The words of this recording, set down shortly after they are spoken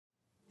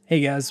Hey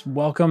guys,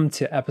 welcome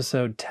to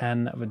episode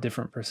 10 of A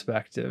Different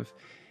Perspective.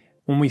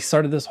 When we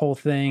started this whole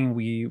thing,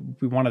 we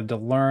wanted to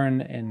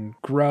learn and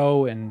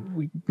grow, and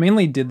we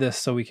mainly did this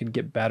so we could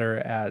get better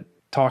at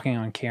talking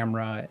on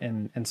camera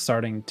and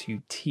starting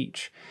to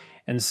teach.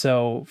 And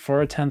so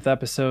for a 10th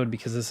episode,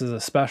 because this is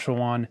a special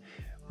one,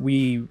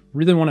 we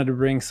really wanted to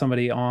bring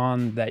somebody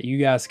on that you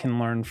guys can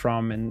learn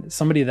from, and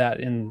somebody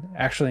that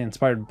actually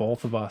inspired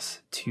both of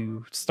us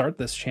to start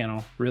this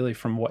channel, really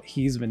from what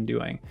he's been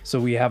doing. So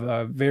we have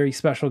a very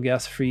special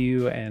guest for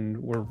you, and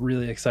we're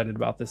really excited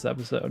about this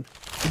episode.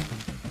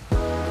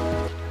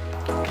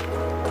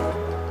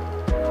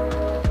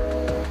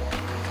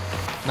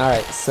 All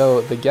right,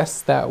 so the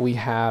guest that we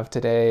have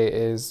today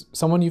is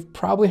someone you've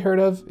probably heard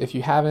of. If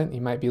you haven't, you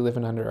might be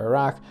living under a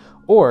rock,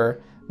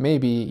 or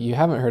maybe you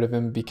haven't heard of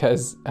him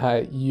because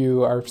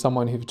you are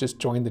someone who's just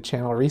joined the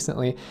channel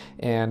recently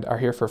and are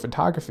here for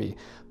photography.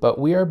 But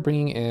we are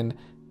bringing in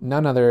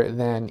none other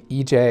than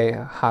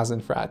EJ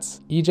Hassenfratz.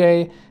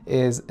 EJ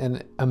is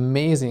an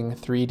amazing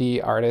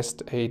 3D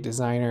artist, a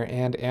designer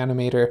and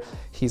animator.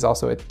 He's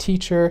also a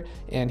teacher,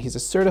 and he's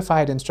a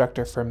certified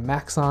instructor for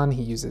Maxon.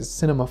 He uses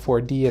Cinema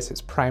 4D as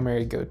his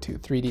primary go-to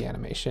 3D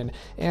animation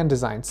and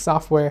design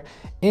software.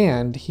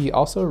 And he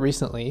also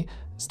recently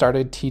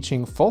started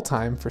teaching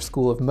full-time for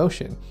School of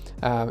Motion.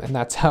 And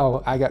that's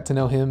how I got to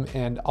know him.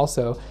 And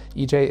also,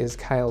 EJ is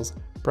Kyle's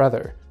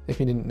brother, if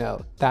you didn't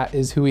know. That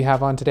is who we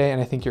have on today, and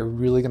I think you're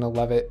really gonna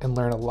love it and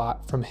learn a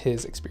lot from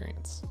his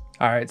experience.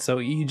 All right, so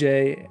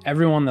EJ,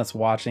 everyone that's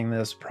watching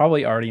this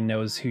probably already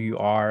knows who you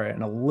are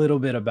and a little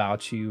bit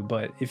about you,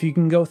 but if you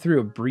can go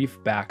through a brief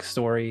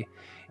backstory,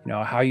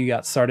 how you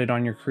got started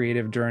on your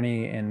creative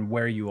journey and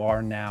where you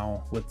are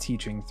now with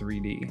teaching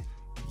 3D.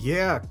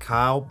 Yeah,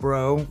 Kyle,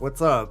 bro,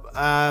 what's up?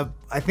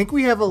 I think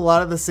we have a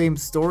lot of the same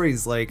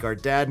stories, like our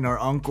dad and our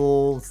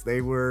uncles.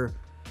 They were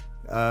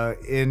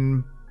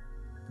in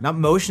not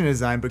motion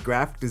design, but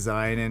graphic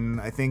design, and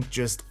I think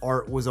just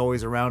art was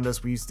always around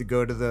us. We used to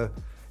go to the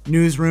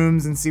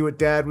newsrooms and see what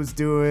dad was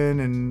doing,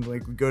 and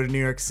like we'd go to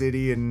New York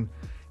City and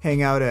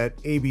hang out at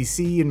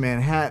ABC in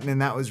Manhattan,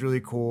 and that was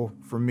really cool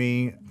for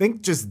me. I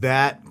think just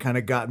that kind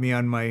of got me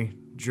on my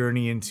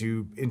journey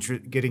into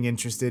getting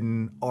interested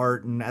in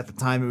art, and at the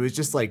time it was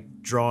just like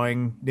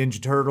drawing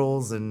Ninja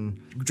Turtles and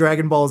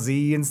Dragon Ball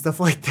Z and stuff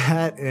like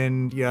that,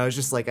 and I was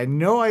just like, I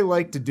know I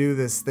like to do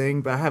this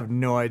thing, but I have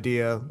no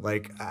idea.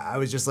 Like, I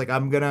was just like,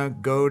 I'm gonna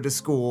go to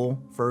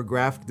school for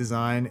graphic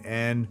design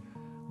and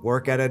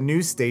work at a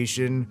news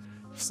station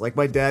just like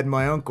my dad and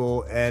my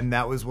uncle, and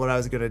that was what I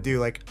was gonna do.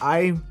 Like,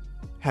 I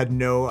had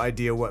no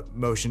idea what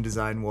motion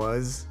design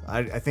was.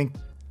 I think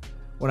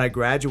when I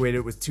graduated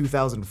it was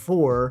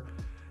 2004,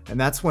 and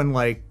that's when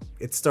like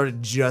it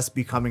started just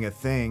becoming a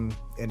thing.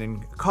 And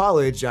in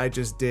college, I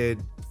just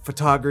did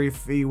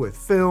photography with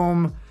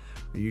film.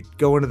 You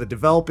go into the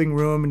developing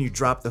room and you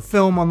drop the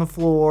film on the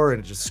floor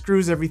and it just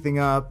screws everything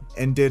up,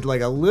 and did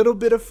like a little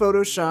bit of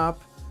Photoshop,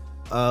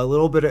 a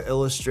little bit of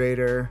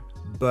Illustrator,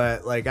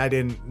 but like I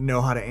didn't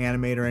know how to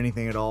animate or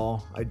anything at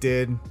all. I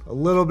did a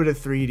little bit of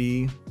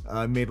 3D.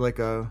 I made like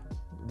a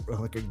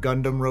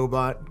Gundam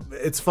robot.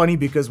 It's funny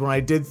because when I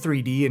did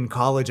 3D in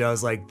college, I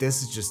was like,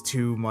 this is just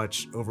too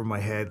much over my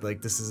head.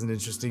 Like, this isn't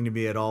interesting to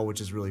me at all,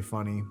 which is really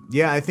funny.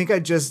 Yeah, I think I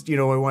just, when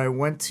I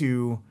went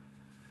to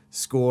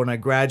school and I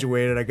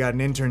graduated, I got an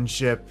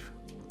internship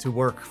to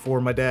work for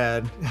my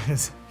dad.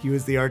 He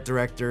was the art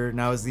director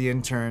and I was the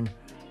intern.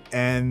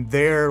 And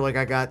there, like,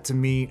 I got to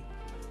meet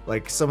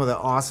like some of the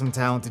awesome,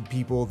 talented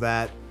people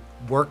that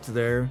worked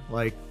there,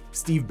 like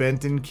Steve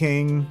Benton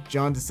King,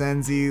 John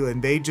DeCenzi,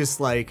 and they just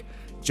like,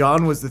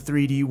 John was the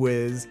 3D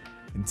whiz,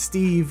 and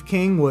Steve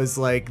King was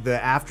like the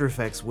After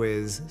Effects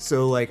whiz.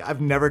 So like, I've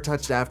never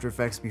touched After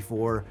Effects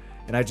before,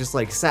 and I just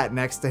like sat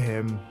next to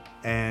him,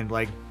 and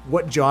like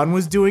what John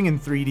was doing in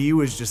 3D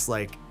was just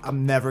like,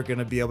 I'm never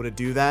gonna be able to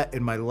do that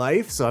in my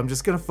life, so I'm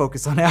just gonna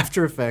focus on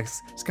After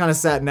Effects. Just kind of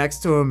sat next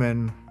to him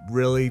and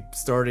really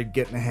started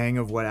getting a hang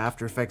of what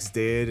After Effects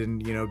did,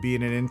 and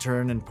being an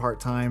intern and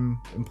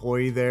part-time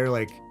employee there,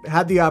 like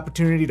had the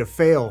opportunity to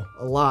fail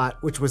a lot,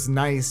 which was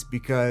nice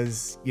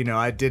because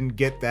I didn't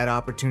get that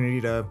opportunity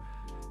to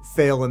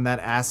fail in that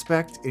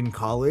aspect in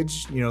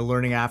college,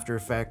 learning After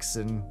Effects.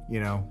 And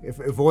if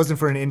it wasn't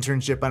for an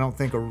internship, I don't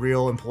think a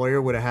real employer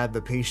would have had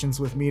the patience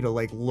with me to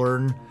like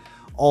learn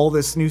all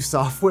this new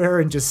software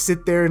and just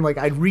sit there and like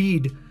I'd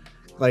read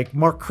like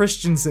Mark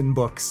Christensen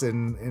books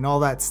and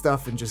all that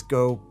stuff and just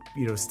go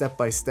step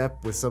by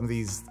step with some of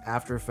these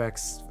After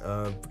Effects,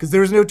 because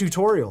there's no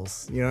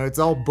tutorials, it's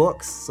all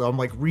books. So I'm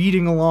like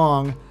reading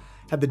along,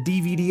 had the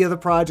DVD of the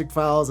project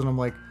files, and I'm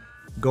like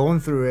going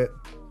through it.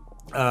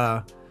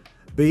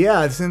 But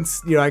yeah,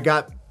 since I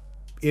got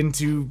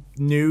into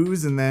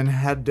news and then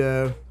had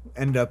to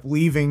end up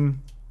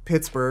leaving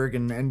Pittsburgh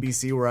and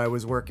NBC where I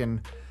was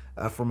working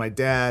for my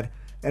dad,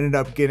 ended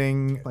up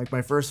getting like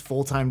my first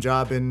full-time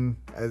job in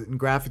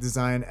graphic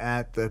design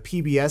at the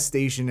PBS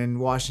station in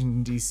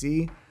Washington,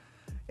 DC.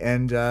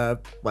 And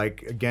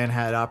like again,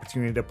 had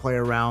opportunity to play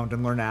around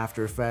and learn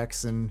After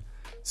Effects, and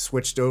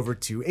switched over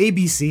to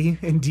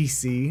ABC in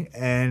DC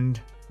and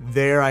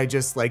there I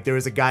just like, there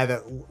was a guy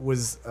that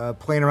was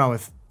playing around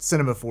with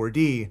Cinema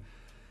 4D,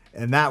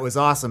 and that was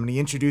awesome. And he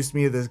introduced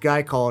me to this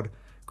guy called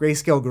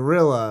Grayscale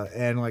Gorilla,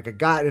 and like I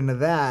got into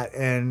that,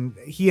 and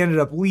he ended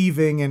up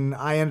leaving and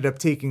I ended up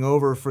taking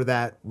over for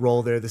that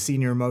role there, the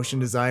senior motion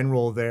design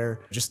role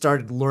there. Just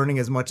started learning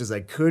as much as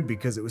I could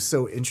because it was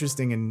so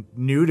interesting and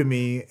new to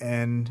me.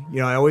 And you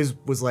know, I always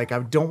was like, I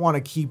don't want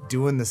to keep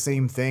doing the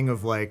same thing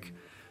of like,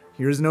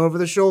 here's an over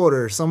the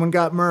shoulder, someone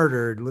got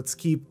murdered, let's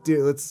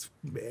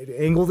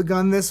angle the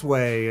gun this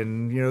way,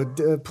 and you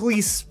know,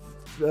 police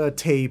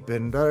tape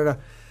and da da da.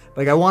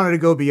 Like I wanted to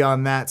go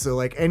beyond that, so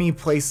like any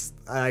place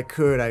I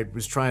could, I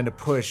was trying to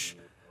push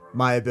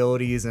my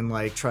abilities and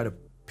like try to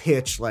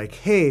pitch like,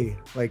 hey,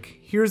 like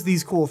here's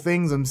these cool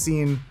things I'm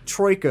seeing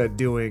Troika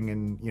doing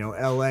in, you know,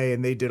 LA,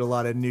 and they did a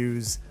lot of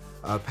news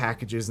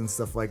packages and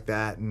stuff like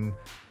that. And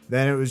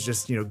then it was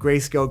just, you know,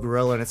 Grayscale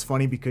Gorilla. And it's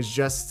funny because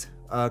just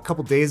a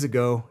couple days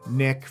ago,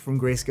 Nick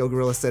from Grayscale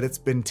Gorilla said it's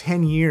been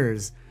 10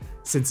 years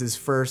since his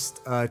first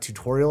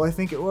tutorial, I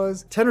think it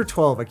was 10 or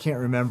 12, I can't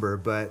remember,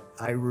 but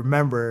I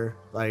remember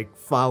like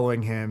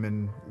following him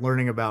and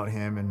learning about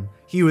him, and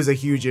he was a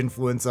huge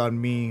influence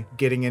on me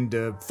getting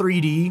into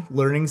 3D,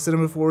 learning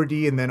Cinema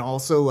 4D, and then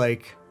also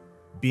like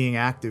being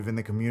active in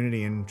the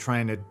community and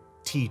trying to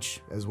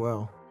teach as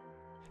well.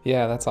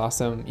 Yeah, that's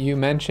awesome. You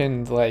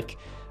mentioned like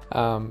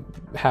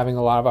having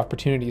a lot of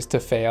opportunities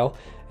to fail,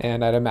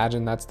 and I'd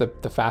imagine that's the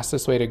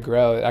fastest way to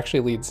grow. It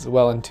actually leads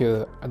well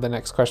into the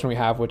next question we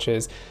have, which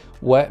is,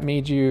 what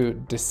made you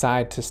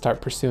decide to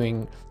start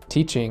pursuing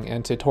teaching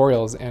and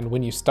tutorials? And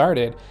when you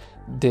started,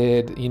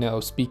 did, you know,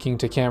 speaking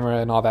to camera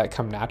and all that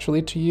come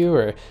naturally to you,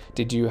 or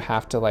did you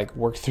have to like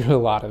work through a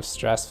lot of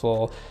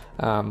stressful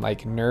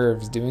like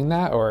nerves doing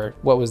that, or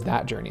what was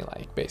that journey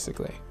like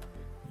basically?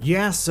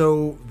 Yeah,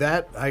 so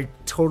that I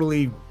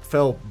totally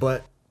fell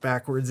butt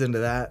backwards into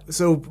that.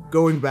 So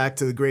going back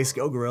to the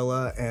Grayscale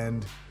Gorilla,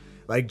 and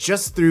like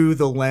just through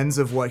the lens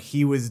of what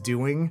he was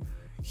doing,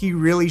 he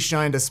really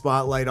shined a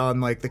spotlight on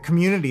like the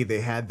community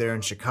they had there in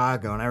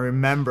Chicago. And I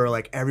remember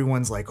like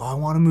everyone's like, oh, I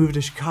want to move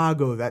to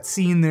Chicago. That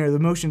scene there, the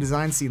motion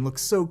design scene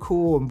looks so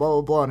cool and blah,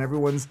 blah, blah. And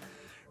everyone's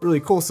really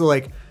cool. So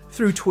like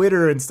through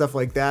Twitter and stuff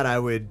like that, I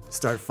would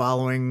start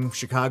following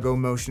Chicago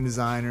motion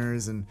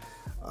designers and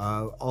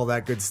all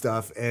that good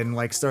stuff. And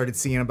like started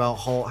seeing about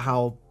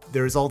how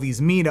there's all these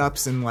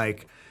meetups, and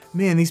like,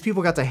 man, these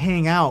people got to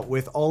hang out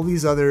with all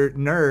these other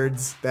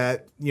nerds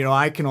that, you know,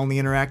 I can only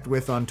interact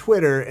with on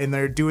Twitter, and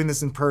they're doing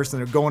this in person.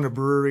 They're going to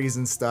breweries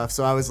and stuff.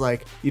 So I was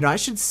like, you know, I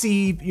should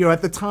see, you know,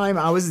 at the time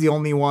I was the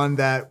only one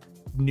that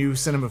knew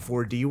Cinema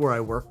 4D where I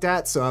worked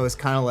at. So I was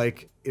kind of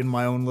like in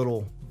my own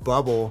little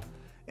bubble.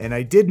 And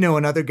I did know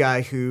another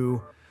guy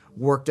who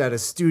worked at a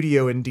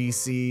studio in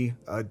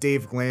DC,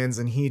 Dave Glanz,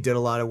 and he did a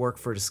lot of work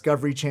for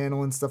Discovery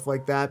Channel and stuff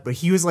like that. But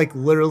he was like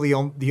literally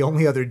the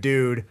only other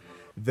dude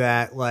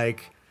that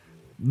like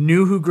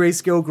knew who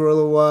Grayscale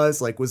Gorilla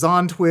was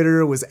on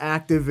Twitter, was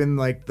active in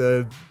like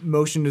the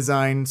motion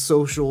design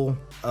social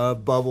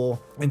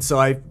bubble. And so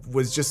I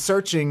was just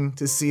searching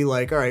to see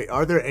like, all right,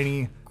 are there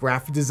any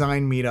graphic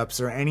design meetups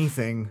or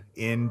anything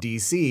in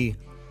DC?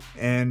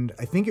 And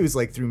I think it was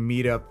like through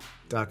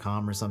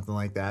meetup.com or something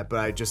like that. But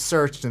I just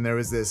searched, and there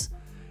was this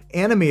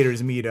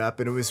animators meetup,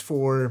 and it was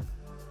for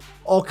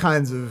all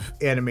kinds of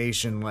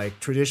animation, like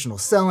traditional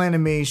cell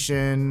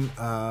animation,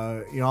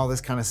 you know, all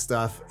this kind of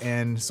stuff.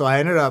 And so I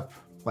ended up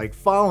like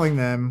following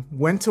them,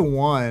 went to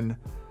one,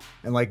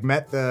 and like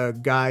met the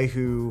guy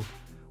who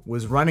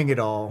was running it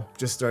all,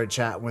 just started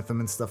chatting with him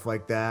and stuff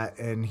like that.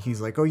 And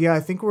he's like, oh yeah, I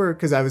think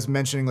because I was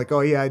mentioning like, oh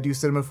yeah, I do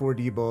Cinema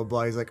 4D, blah, blah,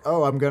 blah. He's like,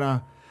 oh, I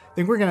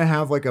think we're gonna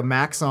have like a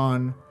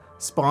Maxon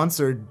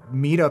sponsored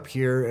meetup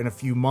here in a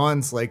few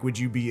months. Like, would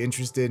you be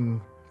interested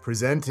in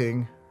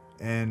presenting?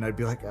 And I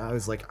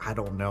was like, I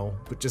don't know,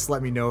 but just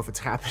let me know if it's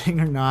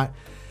happening or not.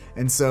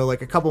 And so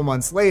like a couple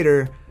months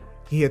later,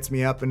 he hits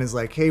me up and is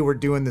like, hey, we're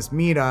doing this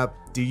meetup.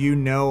 Do you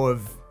know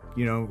of,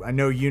 you know, I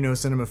know you know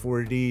Cinema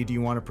 4D. Do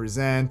you want to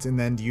present? And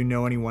then do you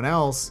know anyone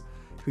else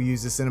who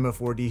uses Cinema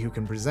 4D who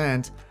can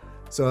present?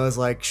 So I was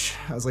like,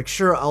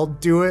 sure, I'll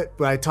do it.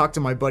 But I talked to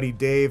my buddy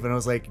Dave, and I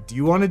was like, do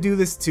you want to do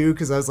this too?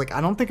 Because I was like,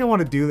 I don't think I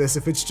want to do this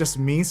if it's just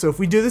me. So if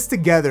we do this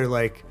together,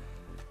 like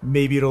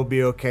maybe it'll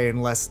be okay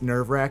and less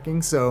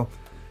nerve-wracking. So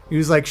he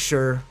was like,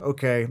 sure,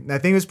 okay. And I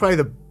think it was probably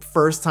the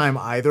first time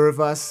either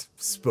of us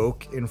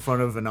spoke in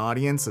front of an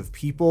audience of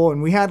people.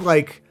 And we had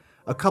like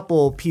a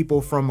couple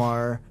people from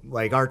our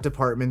like art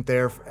department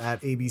there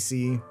at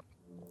ABC.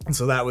 And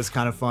so that was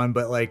kind of fun,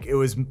 but like it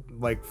was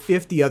like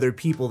 50 other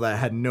people that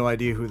had no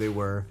idea who they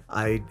were.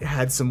 I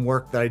had some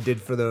work that I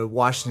did for the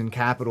Washington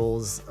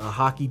Capitals, a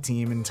hockey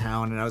team in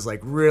town, and I was like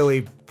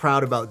really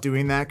proud about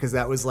doing that because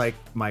that was like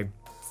my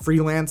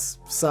freelance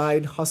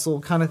side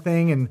hustle kind of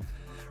thing, and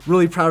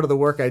really proud of the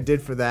work I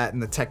did for that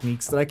and the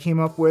techniques that I came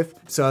up with.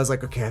 So I was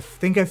like, okay, I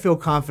think I feel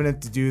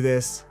confident to do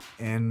this,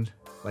 and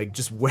like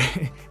just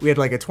wait. We had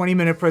like a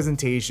 20-minute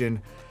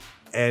presentation,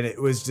 and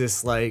it was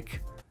just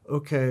like,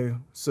 okay,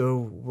 so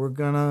we're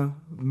gonna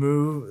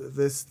move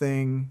this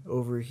thing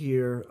over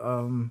here,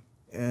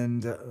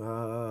 And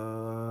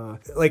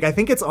like I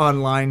think it's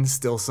online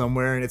still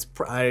somewhere, and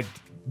I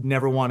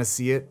never want to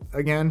see it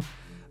again,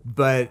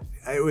 but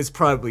it was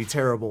probably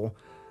terrible.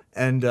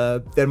 And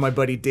then my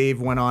buddy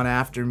Dave went on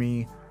after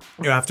me.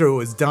 After it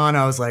was done,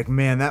 I was like,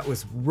 man, that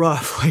was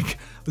rough. Like,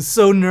 I was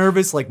so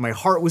nervous. Like, my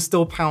heart was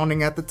still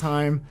pounding at the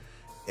time.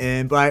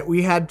 But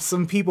we had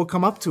some people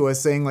come up to us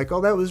saying like,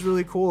 oh, that was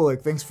really cool.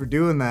 Like, thanks for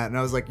doing that. And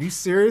I was like, you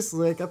serious?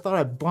 Like, I thought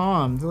I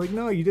bombed. They're like,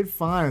 no, you did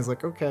fine. I was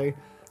like, okay.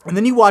 And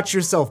then you watch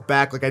yourself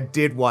back. Like, I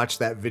did watch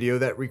that video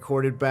that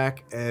recorded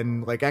back.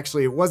 And like,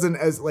 actually, it wasn't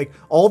as like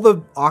all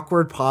the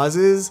awkward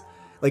pauses,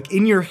 like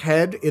in your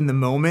head in the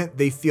moment,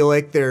 they feel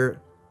like they're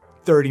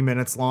 30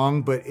 minutes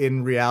long, but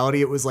in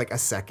reality it was like a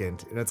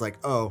second, and it's like,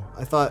 oh,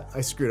 I thought I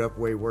screwed up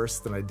way worse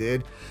than I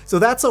did. So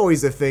that's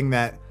always a thing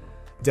that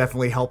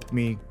definitely helped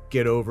me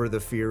get over the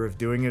fear of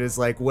doing it, is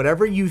like,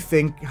 whatever you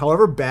think,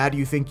 however bad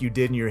you think you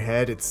did in your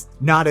head, it's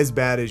not as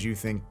bad as you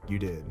think you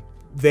did.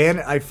 Then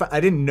I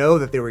didn't know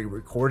that they were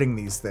recording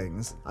these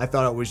things. I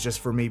thought it was just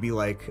for maybe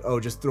like,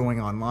 oh, just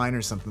throwing online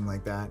or something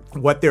like that.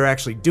 What they're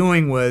actually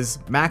doing was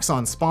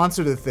Maxon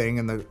sponsored the thing,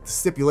 and the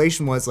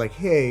stipulation was like,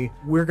 hey,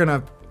 we're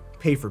gonna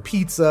pay for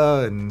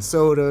pizza and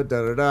soda,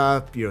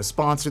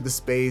 sponsor the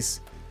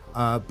space,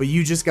 but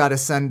you just got to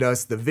send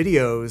us the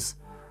videos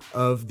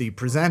of the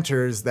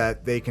presenters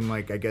that they can,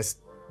 like, I guess,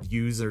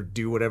 use or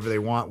do whatever they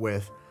want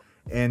with.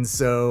 And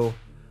so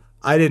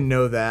I didn't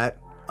know that,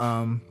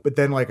 but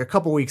then like a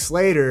couple weeks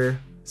later,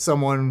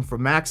 someone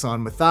from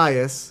Maxon,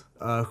 Matthias,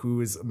 who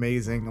is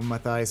amazing,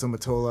 Matthias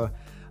Omatola,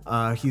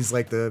 he's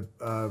like the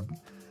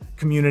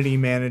community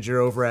manager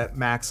over at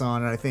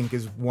Maxon, and I think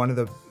is one of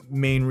the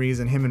main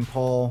reason, him and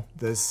Paul,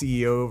 the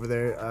CEO over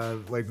there,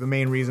 like the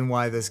main reason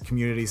why this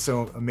community is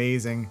so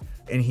amazing.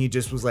 And he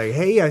just was like,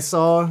 hey, I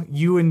saw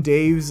you and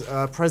Dave's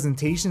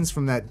presentations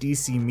from that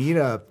DC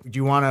meetup. Do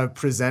you want to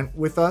present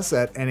with us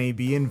at NAB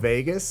in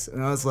Vegas?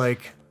 And I was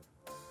like,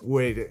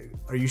 wait,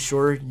 are you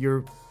sure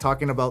you're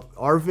talking about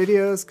our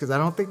videos? Because I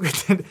don't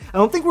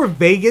think we're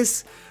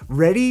Vegas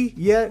ready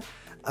yet.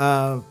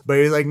 But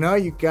he's like, no,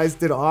 you guys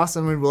did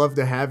awesome, and we'd love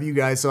to have you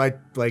guys. So I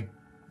like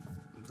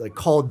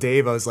called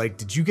Dave. I was like,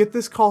 did you get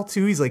this call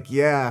too? He's like,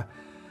 yeah.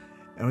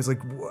 And I was like,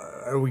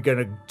 are we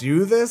gonna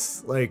do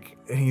this? Like,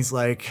 and he's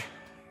like,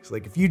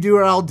 if you do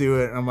it, I'll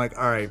do it. And I'm like,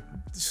 all right,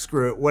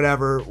 screw it,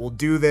 whatever, we'll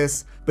do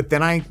this. But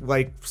then I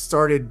like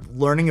started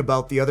learning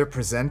about the other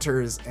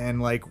presenters, and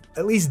like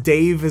at least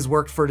Dave has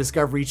worked for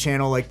Discovery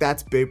Channel, like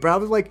that's big, but I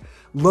was like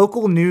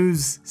local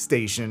news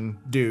station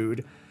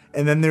dude.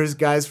 And then there's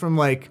guys from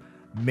like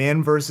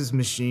Man vs.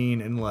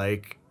 Machine and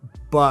like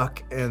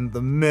Buck and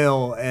The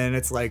Mill, and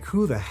it's like,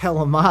 who the hell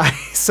am I?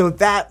 So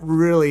that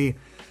really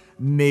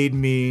made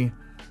me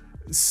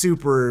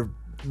super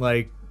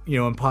like, you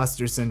know,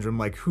 imposter syndrome,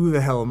 like who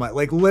the hell am I?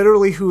 Like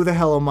literally who the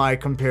hell am I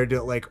compared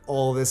to like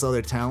all this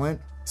other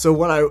talent? So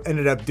what I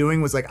ended up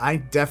doing was like, I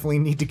definitely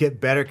need to get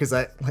better, because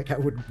I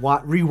would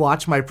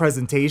rewatch my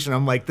presentation.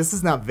 I'm like, this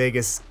is not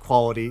Vegas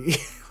quality.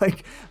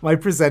 Like my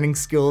presenting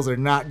skills are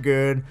not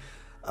good.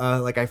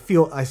 Like I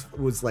feel I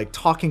was like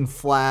talking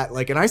flat,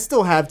 like, and I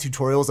still have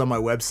tutorials on my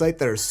website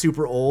that are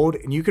super old,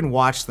 and you can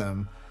watch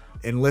them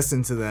and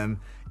listen to them,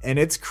 and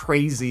it's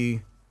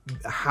crazy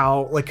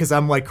how, like, because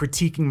I'm like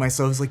critiquing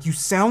myself. It's like, you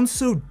sound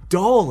so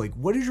dull, like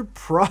what is your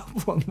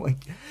problem?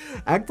 Like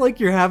act like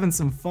you're having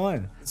some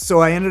fun. So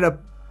I ended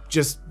up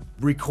just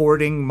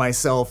recording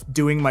myself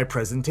doing my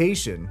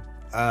presentation,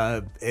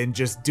 and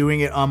just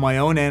doing it on my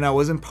own end. I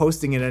wasn't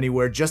posting it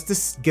anywhere, just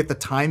to get the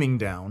timing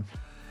down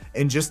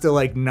and just to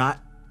like not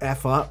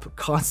F up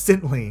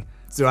constantly.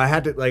 So I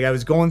had to, like, I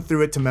was going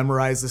through it to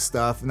memorize the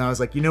stuff, and I was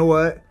like, you know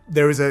what?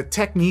 There was a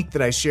technique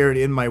that I shared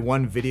in my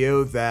one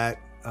video that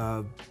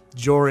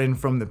Joran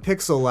from the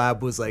Pixel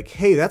Lab was like,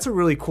 hey, that's a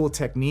really cool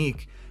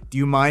technique. Do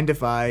you mind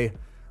if I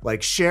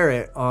like share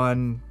it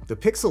on the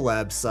Pixel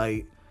Lab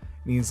site?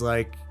 And he's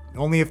like,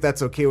 only if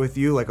that's okay with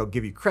you, like I'll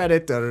give you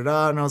credit, And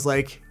I was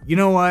like, you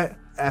know what?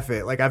 F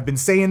it. Like I've been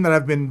saying that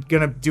I've been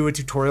gonna do a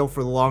tutorial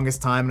for the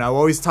longest time, and I was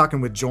always talking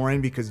with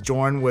Joran, because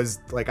Joran was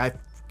like, I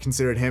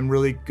considered him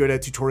really good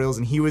at tutorials,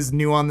 and he was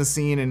new on the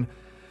scene, and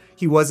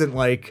he wasn't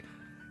like,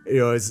 you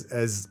know,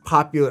 as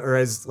popular or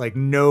as like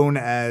known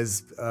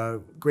as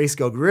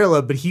Grayscale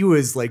Gorilla, but he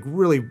was like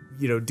really,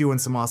 you know, doing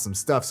some awesome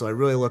stuff. So I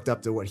really looked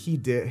up to what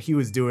he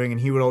was doing,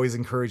 and he would always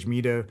encourage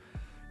me to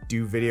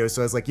do videos.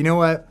 So I was like, you know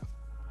what,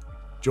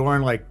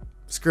 Joran, like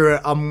screw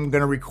it, I'm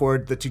gonna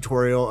record the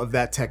tutorial of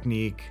that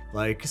technique,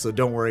 like, so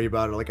don't worry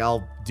about it, like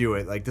I'll do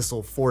it, like this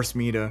will force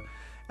me to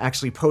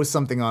actually post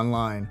something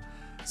online.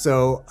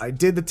 So I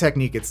did the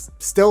technique. It's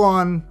still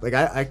on, like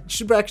I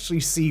should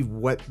actually see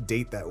what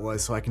date that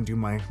was so I can do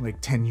my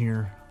like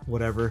 10-year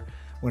whatever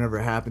whenever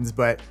it happens.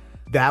 But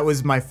that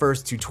was my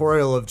first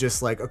tutorial of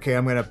just like, okay,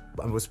 I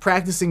was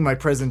practicing my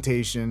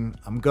presentation,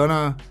 I'm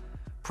gonna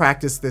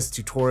practice this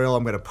tutorial,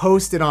 I'm gonna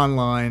post it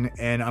online,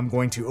 and I'm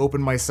going to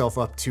open myself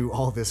up to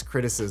all this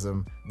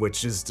criticism,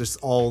 which is just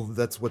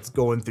that's what's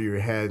going through your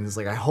head. And it's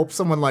like, I hope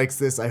someone likes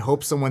this, I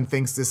hope someone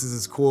thinks this is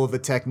as cool of a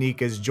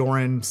technique as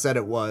Joran said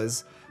it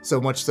was, so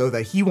much so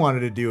that he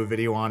wanted to do a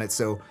video on it.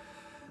 So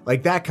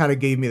like that kind of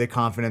gave me the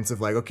confidence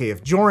of like, okay,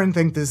 if Joran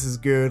think this is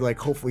good, like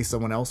hopefully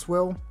someone else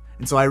will.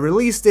 And so I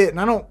released it, and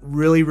I don't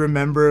really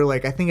remember,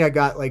 like I think I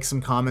got like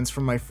some comments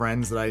from my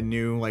friends that I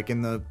knew like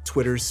in the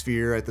Twitter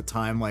sphere at the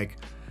time, like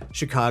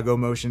Chicago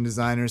motion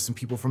designers, some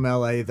people from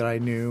LA that I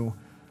knew.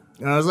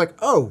 And I was like,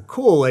 oh,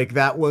 cool. Like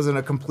that wasn't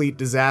a complete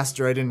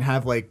disaster. I didn't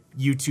have like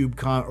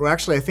YouTube or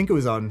actually I think it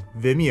was on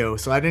Vimeo.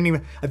 So I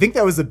think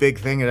that was the big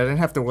thing. And I didn't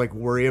have to like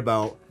worry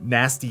about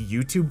nasty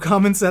YouTube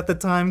comments at the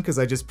time, because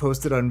I just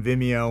posted on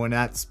Vimeo, and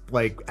that's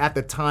like, at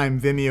the time,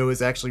 Vimeo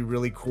was actually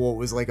really cool. It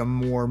was like a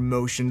more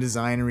motion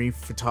designery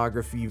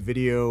photography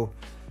video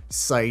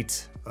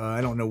site.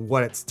 I don't know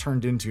what it's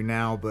turned into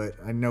now, but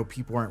I know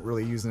people aren't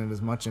really using it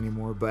as much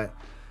anymore. But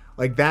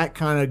like that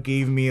kind of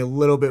gave me a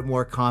little bit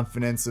more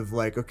confidence of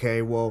like,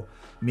 okay, well,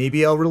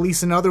 maybe I'll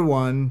release another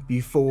one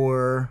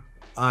before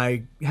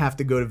I have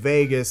to go to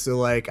Vegas. So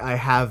like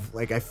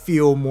I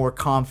feel more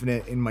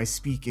confident in my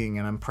speaking,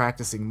 and I'm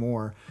practicing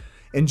more.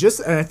 And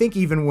I think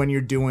even when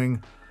you're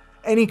doing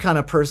any kind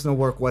of personal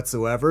work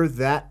whatsoever,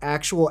 that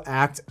actual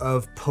act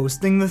of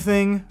posting the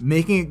thing,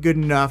 making it good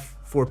enough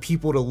for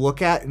people to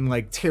look at and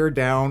like tear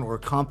down or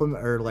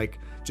compliment or like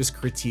just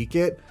critique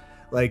it,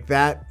 like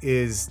that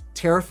is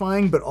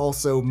terrifying, but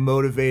also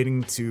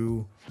motivating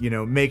to, you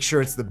know, make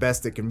sure it's the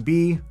best it can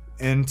be.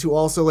 And to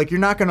also like, you're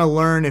not going to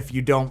learn if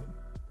you don't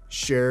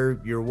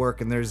share your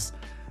work. And there's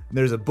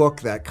a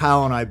book that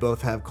Kyle and I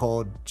both have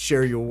called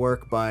Share Your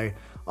Work by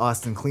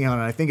Austin Kleon.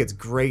 And I think it's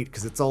great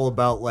because it's all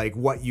about like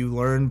what you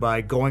learn by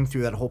going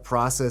through that whole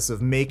process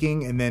of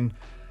making and then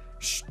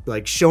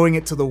like showing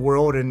it to the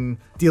world and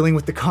dealing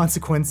with the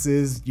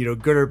consequences, you know,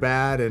 good or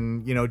bad,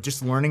 and, you know,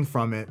 just learning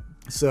from it.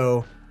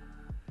 So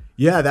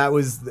yeah,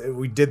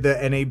 we did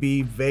the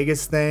NAB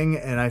Vegas thing,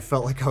 and I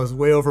felt like I was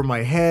way over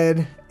my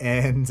head,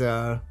 and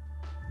I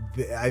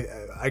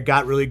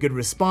got really good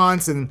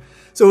response. And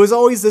so it was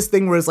always this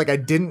thing where it's like I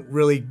didn't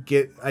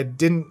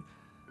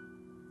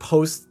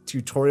post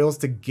tutorials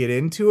to get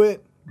into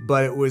it,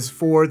 but it was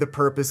for the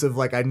purpose of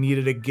like I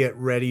needed to get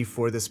ready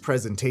for this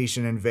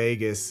presentation in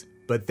Vegas.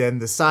 But then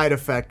the side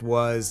effect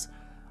was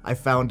I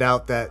found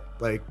out that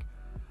like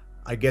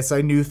I guess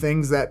I knew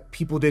things that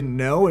people didn't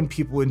know, and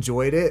people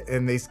enjoyed it,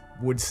 and they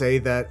would say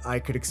that I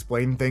could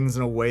explain things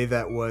in a way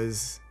that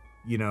was,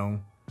 you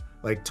know,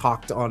 like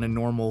talked on a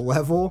normal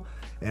level,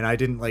 and I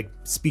didn't like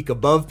speak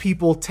above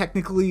people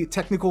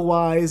technical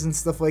wise and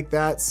stuff like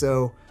that.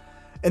 So,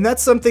 and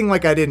that's something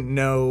like I didn't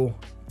know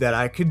that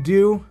I could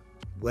do.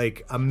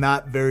 Like I'm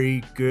not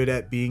very good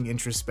at being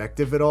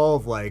introspective at all,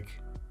 of like,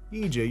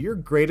 EJ, you're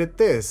great at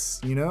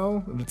this, you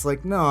know? And it's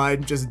like, no,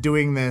 I'm just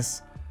doing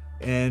this,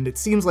 and it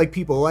seems like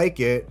people like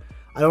it.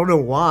 I don't know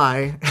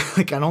why.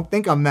 Like, I don't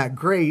think I'm that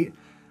great,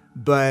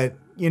 but,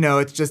 you know,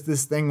 it's just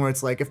this thing where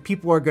it's like, if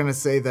people are going to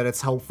say that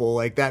it's helpful,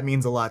 like, that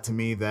means a lot to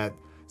me that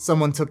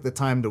someone took the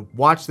time to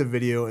watch the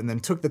video and then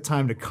took the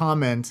time to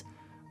comment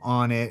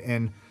on it.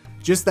 And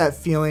just that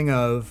feeling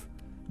of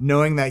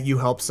knowing that you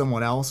help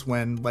someone else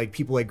when, like,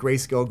 people like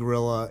Grayscale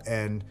Gorilla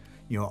and,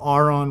 you know,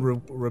 Aaron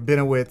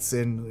Rabinowitz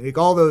and like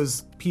all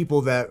those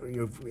people that,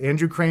 you know,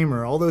 Andrew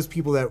Kramer, all those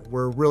people that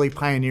were really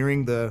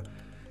pioneering the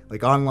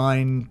like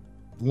online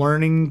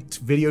learning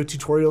video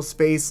tutorial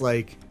space.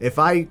 Like if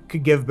I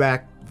could give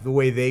back the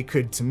way they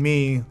could to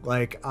me,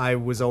 like I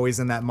was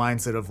always in that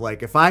mindset of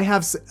like, if I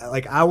have,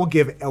 like, I will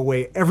give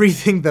away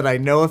everything that I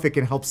know if it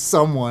can help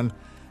someone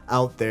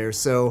out there.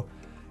 So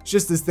it's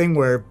just this thing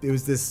where it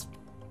was this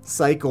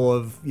cycle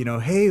of, you know,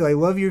 hey, I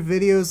love your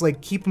videos,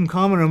 like keep them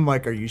coming. I'm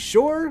like, are you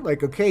sure?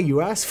 Like, okay,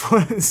 you asked for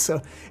it. So,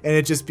 and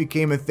it just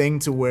became a thing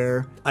to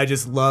where I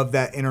just love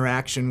that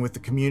interaction with the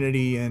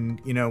community.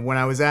 And, you know, when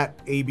I was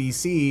at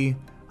ABC,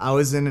 I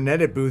was in an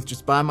edit booth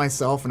just by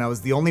myself, and I was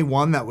the only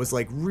one that was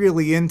like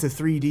really into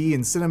 3D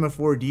and Cinema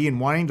 4D and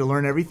wanting to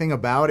learn everything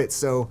about it.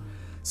 So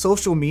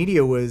social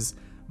media was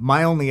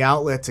my only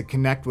outlet to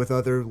connect with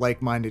other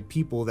like-minded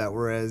people that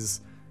were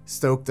as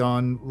stoked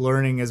on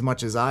learning as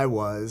much as I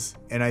was.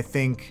 And I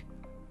think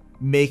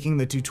making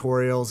the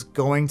tutorials,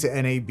 going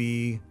to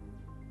NAB,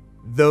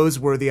 those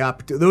were the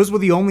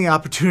only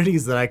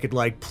opportunities that I could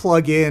like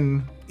plug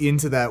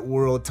into that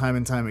world time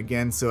and time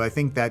again. So I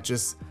think that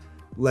just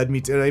led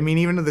me to, I mean,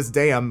 even to this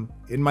day, I'm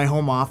in my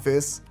home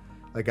office.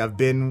 Like I've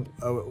been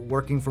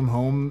working from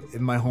home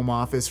in my home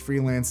office,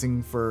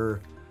 freelancing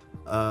for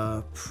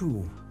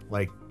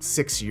like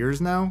 6 years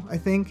now, I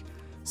think.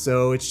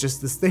 So it's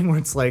just this thing where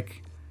it's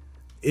like,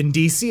 in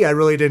DC, I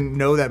really didn't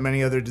know that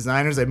many other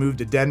designers. I moved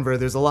to Denver.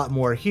 There's a lot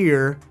more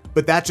here,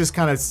 but that just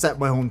kind of set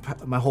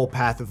my whole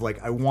path of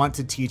like, I want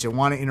to teach, I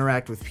want to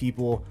interact with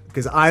people,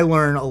 because I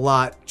learn a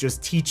lot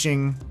just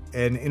teaching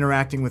and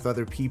interacting with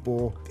other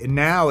people. And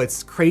now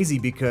it's crazy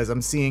because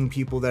I'm seeing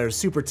people that are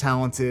super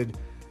talented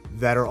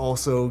that are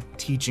also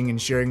teaching and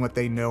sharing what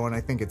they know. And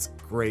I think it's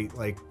great.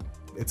 Like,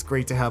 it's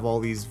great to have all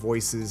these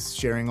voices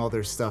sharing all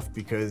their stuff,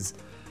 because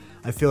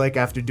I feel like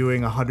after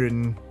doing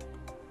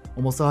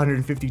almost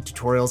 150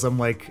 tutorials, I'm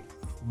like,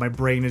 my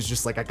brain is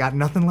just like, I got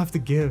nothing left to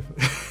give.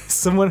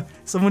 Someone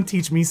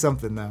teach me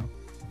something now.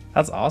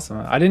 That's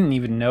awesome. I didn't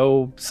even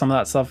know some of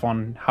that stuff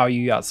on how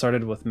you got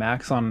started with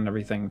Maxon and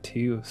everything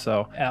too.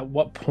 So at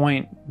what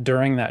point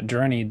during that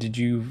journey did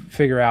you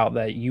figure out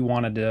that you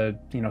wanted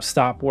to,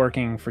 stop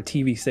working for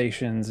TV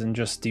stations and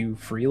just do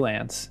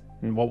freelance?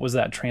 And what was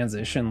that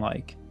transition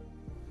like?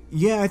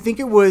 Yeah, I think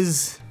it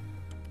was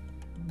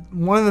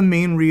one of the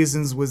main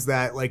reasons was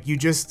that like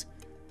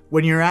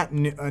when you're at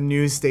a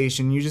news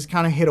station, you just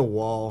kind of hit a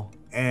wall,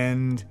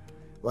 and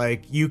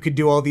like you could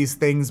do all these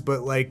things,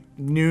 but like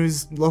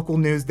local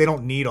news, they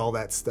don't need all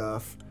that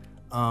stuff.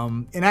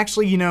 And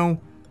actually,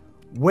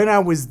 when I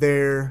was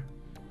there,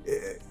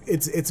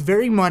 it's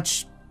very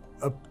much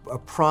a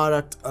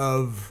product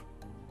of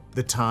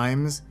the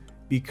times,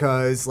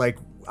 because like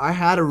I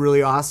had a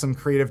really awesome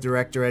creative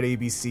director at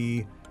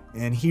ABC,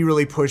 and he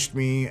really pushed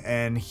me,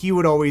 and he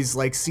would always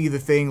like see the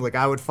thing, like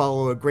I would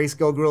follow a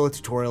grayscale gorilla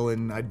tutorial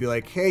and I'd be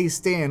like, hey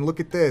Stan,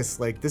 look at this,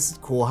 like this is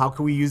cool, how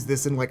can we use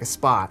this in like a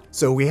spot?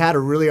 So we had a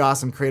really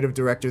awesome creative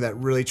director that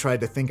really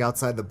tried to think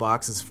outside the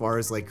box as far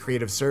as like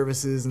creative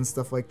services and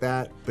stuff like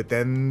that. But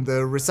then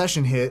the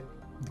recession hit,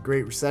 the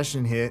Great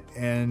Recession hit,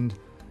 and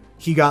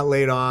he got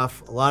laid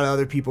off, a lot of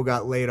other people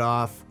got laid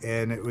off,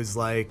 and it was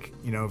like,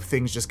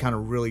 things just kind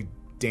of really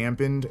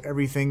dampened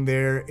everything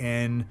there.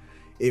 And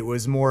it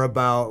wasn't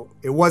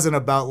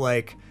about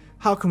like,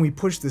 how can we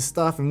push this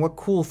stuff and what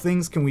cool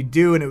things can we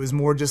do? And it was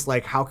more just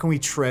like, how can we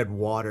tread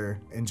water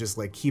and just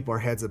like keep our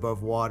heads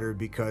above water,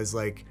 because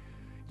like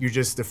you're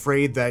just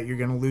afraid that you're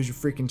gonna lose your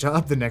freaking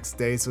job the next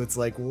day. So it's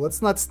like, well,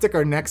 let's not stick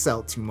our necks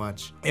out too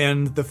much.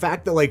 And the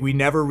fact that like we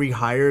never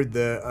rehired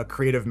a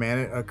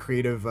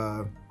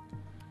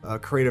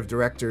creative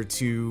director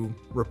to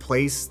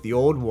replace the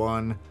old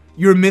one,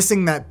 you're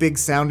missing that big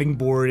sounding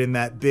board and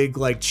that big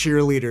like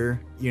cheerleader,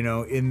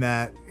 in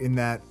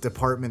that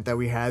department that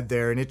we had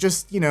there. And it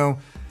just,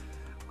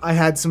 I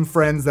had some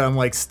friends that I'm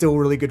like still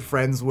really good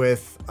friends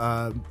with,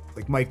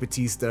 like Mike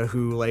Batista,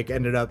 who like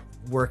ended up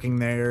working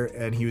there,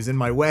 and he was in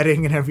my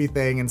wedding and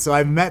everything. And so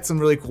I've met some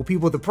really cool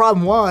people. The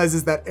problem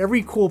is that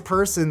every cool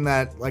person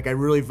that like I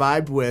really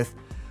vibed with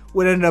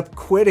would end up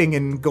quitting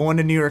and going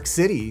to New York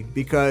City,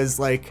 because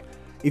like,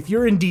 if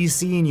you're in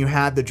DC and you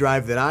had the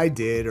drive that I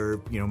did,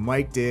 or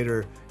Mike did,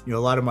 or a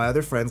lot of my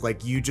other friends,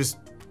 like you just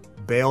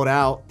bailed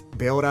out of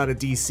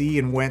DC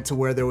and went to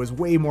where there was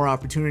way more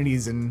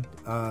opportunities in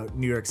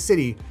New York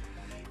City.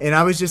 And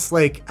I was just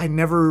like, I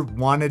never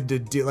wanted to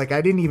do, like, I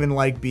didn't even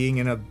like being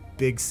in a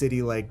big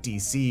city like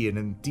DC, and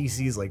then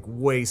DC is like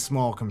way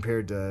small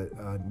compared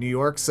to New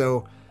York.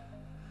 So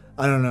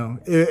I don't know.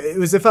 It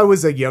was, if I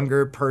was a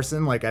younger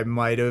person, like I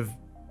might have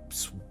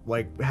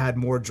like had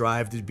more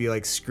drive to be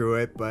like, screw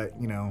it. But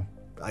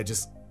I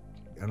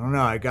don't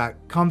know, I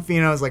got comfy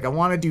and I was like, I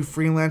want to do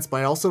freelance,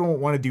 but I also don't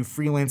want to do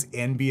freelance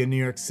and be in New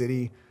York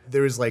City.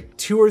 There was like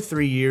 2 or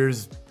 3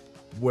 years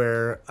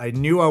where I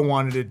knew I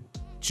wanted to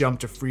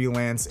jump to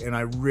freelance, and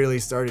I really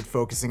started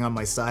focusing on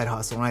my side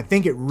hustle. And I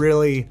think it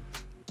really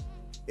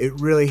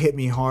hit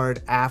me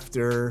hard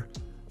after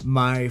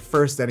my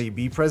first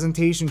NAB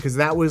presentation, because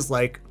that was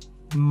like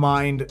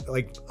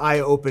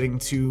eye-opening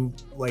to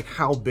like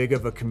how big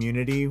of a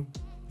community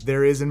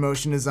there is in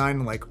motion design,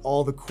 and like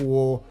all the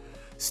cool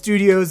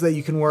studios that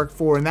you can work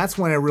for. And that's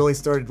when I really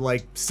started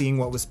like seeing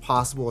what was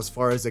possible as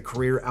far as a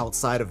career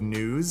outside of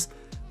news,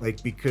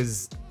 like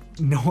because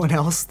no one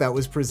else that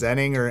was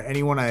presenting or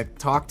anyone I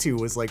talked to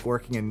was like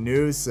working in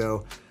news.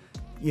 So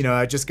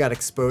I just got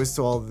exposed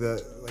to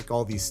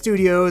all these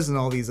studios and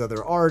all these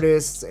other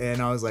artists,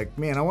 and I was like,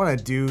 man, I want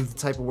to do the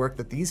type of work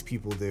that these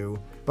people do.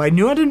 But I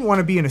knew I didn't want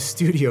to be in a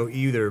studio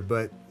either.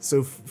 But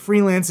so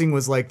freelancing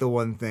was like the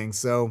one thing.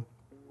 So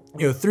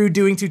through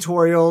doing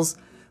tutorials,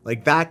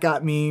 like that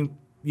got me,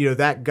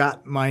 that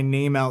got my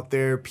name out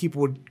there.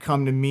 People would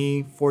come to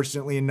me,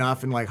 fortunately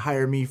enough, and like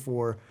hire me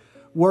for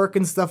work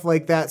and stuff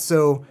like that.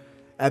 So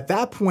at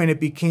that point, it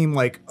became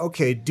like,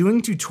 okay,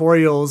 doing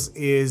tutorials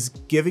is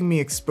giving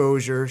me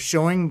exposure,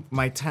 showing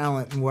my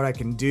talent and what I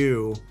can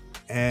do,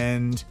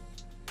 and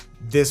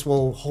this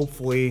will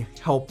hopefully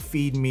help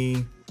feed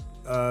me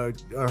or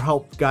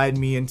help guide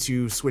me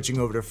into switching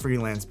over to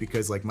freelance,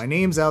 because like my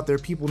name's out there,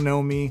 people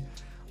know me.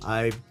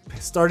 I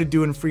started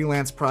doing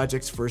freelance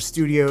projects for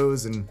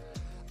studios and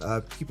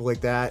people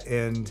like that,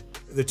 and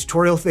the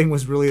tutorial thing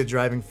was really a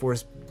driving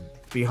force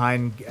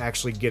behind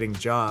actually getting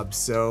jobs.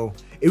 So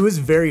it was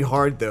very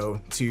hard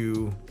though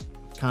to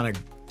kind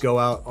of go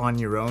out on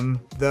your own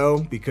though,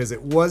 because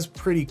it was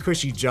pretty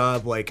cushy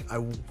job,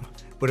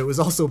 but it was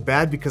also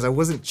bad because I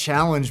wasn't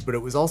challenged, but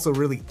it was also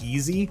really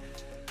easy.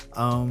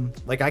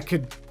 Like I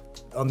could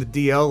on the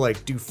DL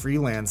like do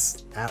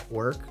freelance at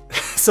work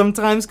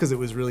sometimes because it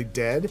was really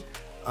dead.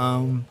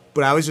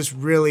 But I was just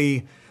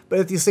really, but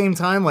at the same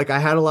time, like I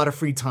had a lot of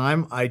free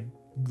time. I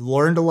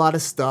learned a lot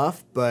of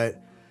stuff,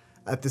 but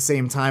at the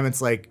same time, it's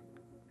like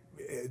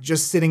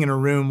just sitting in a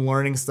room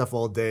learning stuff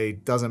all day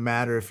doesn't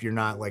matter if you're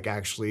not like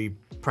actually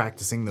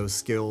practicing those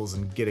skills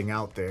and getting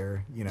out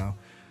there,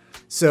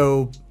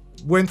 So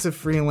went to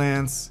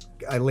freelance.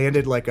 I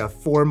landed like a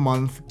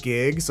 4-month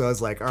gig. So I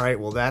was like, all right,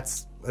 well,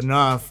 that's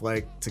enough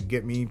like to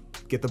get me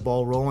get the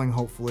ball rolling,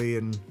 hopefully,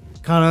 and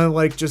kind of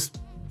like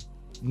just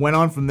went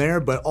on from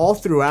there. But all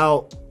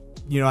throughout,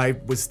 I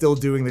was still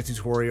doing the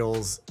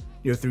tutorials,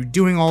 through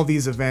doing all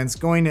these events,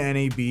 going to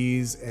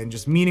NABs and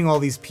just meeting all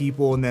these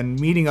people, and then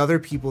meeting other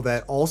people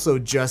that also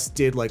just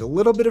did like a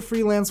little bit of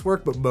freelance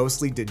work, but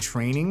mostly did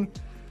training.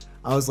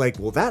 I was like,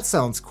 well, that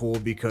sounds cool,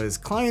 because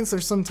clients are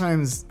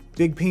sometimes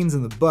big pains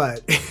in the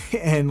butt.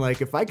 And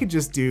like, if I could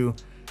just do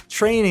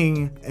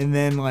training and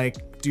then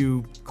like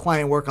do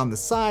client work on the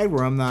side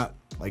where I'm not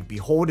like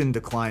beholden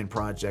to client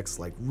projects,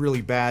 like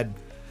really bad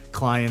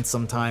clients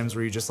sometimes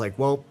where you're just like,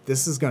 well,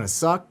 this is gonna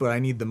suck, but I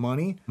need the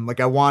money. Like,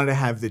 I wanted to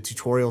have the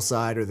tutorial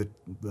side or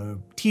the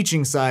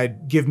teaching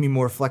side give me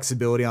more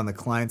flexibility on the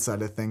client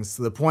side of things,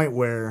 to the point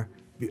where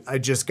I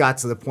just got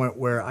to the point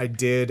where I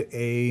did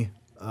a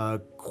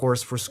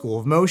course for School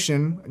of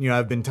Motion.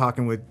 I've been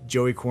talking with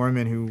Joey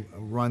Corman, who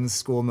runs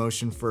School of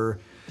Motion for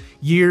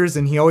years,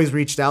 and he always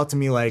reached out to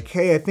me like,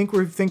 hey, I think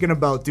we're thinking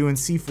about doing a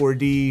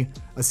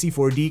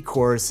C4D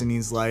course, and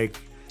he's like,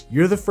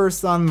 you're the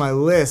first on my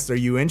list, are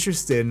you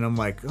interested? And I'm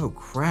like, oh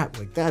crap,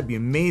 like that'd be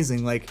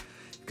amazing. Like,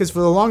 because for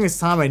the longest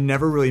time I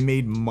never really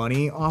made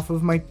money off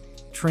of my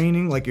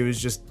training. Like, it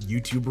was just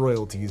YouTube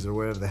royalties or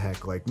whatever the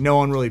heck. Like, no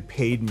one really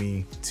paid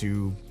me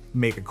to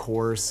make a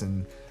course,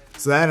 and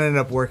so that ended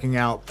up working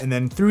out. And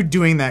then through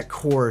doing that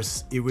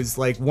course, it was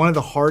like one of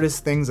the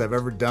hardest things I've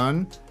ever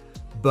done,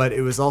 but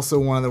it was also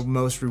one of the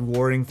most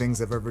rewarding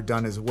things I've ever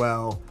done as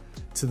well,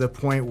 to the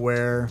point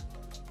where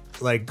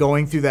like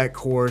going through that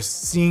course,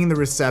 seeing the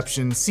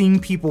reception, seeing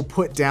people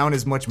put down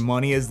as much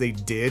money as they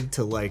did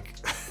to like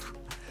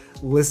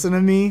listen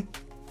to me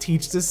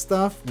teach this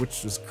stuff,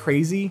 which was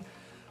crazy.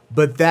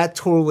 But that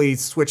totally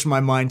switched my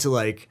mind to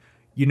like,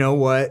 you know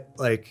what?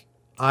 Like,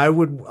 I'll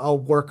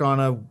work on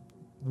a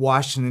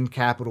Washington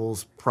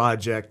Capitals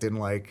project, and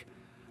like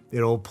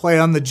it'll play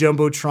on the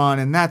Jumbotron,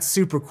 and that's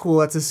super cool.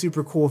 That's a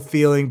super cool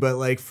feeling. But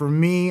like, for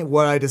me,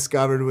 what I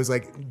discovered was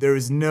like, there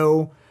is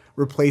no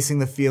replacing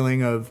the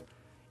feeling of,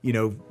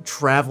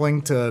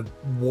 traveling to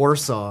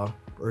Warsaw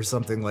or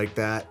something like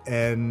that,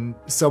 and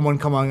someone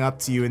coming up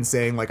to you and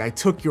saying like, I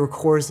took your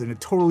course and it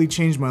totally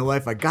changed my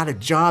life. I got a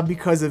job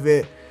because of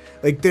it.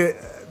 Like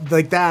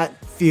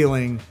that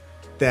feeling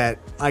that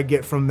I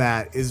get from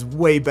that is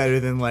way better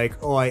than like,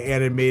 oh, I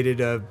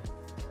animated a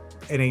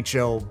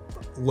NHL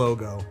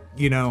logo,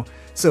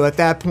 So at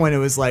that point it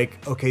was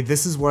like, okay,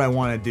 this is what I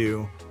want to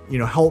do,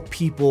 help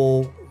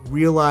people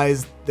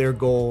realize their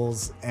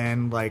goals.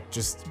 And like,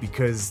 just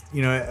because,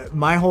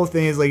 my whole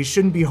thing is like, it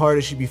shouldn't be hard,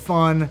 it should be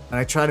fun. And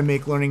I try to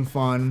make learning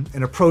fun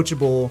and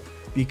approachable,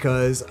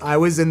 because I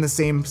was in the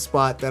same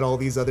spot that all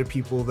these other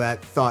people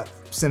that thought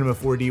Cinema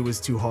 4D was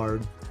too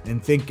hard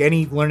and think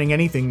learning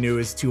anything new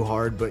is too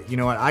hard. But you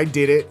know what, I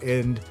did it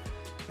and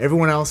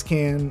everyone else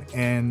can.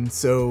 And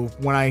so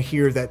when I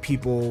hear that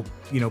people,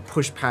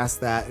 push past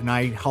that and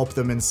I help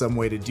them in some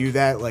way to do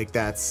that, like,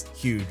 that's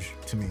huge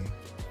to me.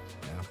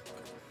 Yeah.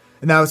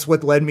 And that was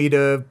what led me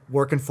to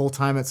working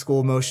full-time at School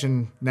of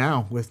Motion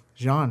now with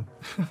Jean.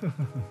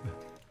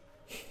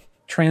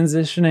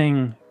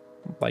 Transitioning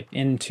like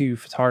into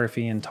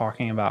photography and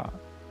talking about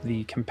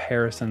the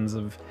comparisons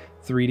of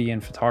 3D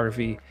and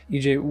photography,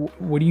 EJ,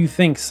 what do you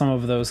think some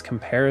of those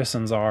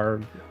comparisons are?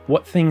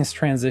 What things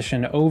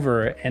transition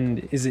over,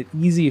 and is it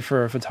easy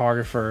for a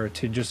photographer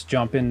to just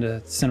jump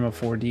into Cinema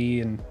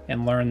 4D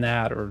and learn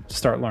that, or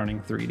start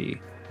learning 3D?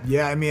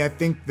 Yeah, I mean, I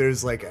think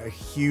there's like a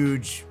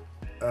huge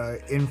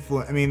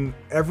influence. I mean,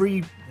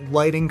 every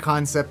lighting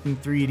concept in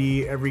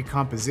 3D, every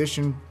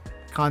composition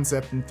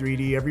concept in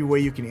 3D, every way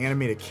you can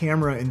animate a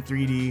camera in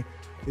 3D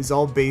is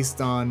all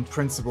based on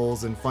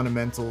principles and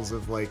fundamentals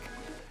of like,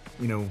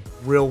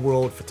 real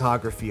world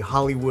photography,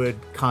 Hollywood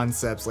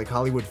concepts, like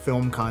Hollywood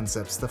film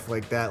concepts, stuff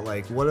like that.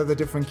 Like, what are the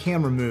different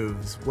camera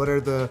moves? What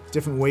are the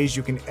different ways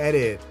you can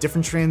edit,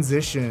 different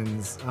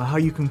transitions, how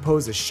you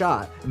compose a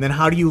shot, and then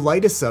how do you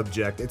light a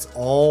subject? It's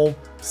all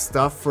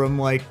stuff from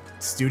like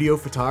studio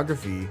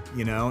photography,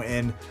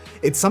 and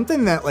it's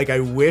something that like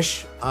I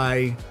wish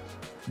I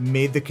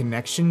made the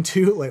connection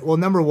to. Like, well,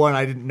 number one,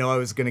 I didn't know I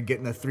was gonna get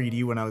into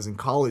 3D when I was in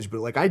college, but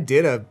like I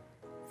did a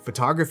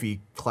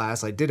photography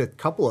class, I did a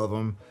couple of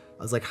them.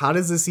 I was like, how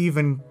does this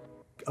even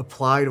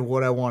apply to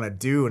what I want to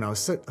do? And I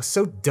was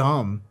so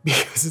dumb,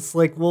 because it's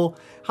like, well,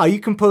 how you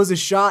compose a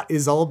shot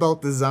is all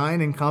about design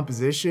and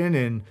composition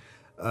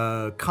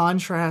and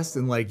contrast,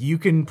 and like you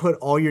can put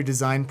all your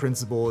design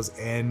principles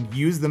and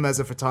use them as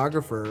a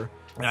photographer.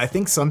 And I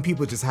think some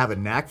people just have a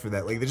knack for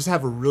that. Like, they just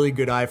have a really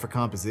good eye for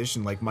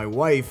composition. Like, my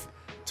wife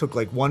took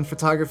like one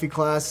photography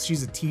class.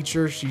 She's a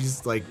teacher. She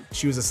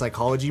was a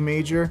psychology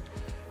major.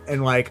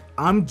 And like,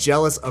 I'm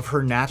jealous of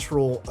her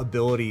natural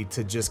ability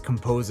to just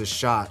compose a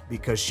shot,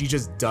 because she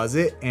just does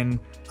it. And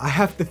I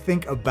have to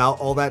think about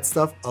all that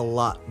stuff a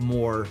lot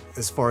more,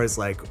 as far as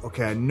like,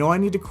 okay, I know I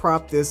need to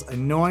crop this. I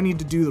know I need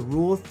to do the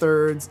rule of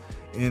thirds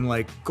and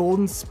like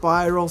golden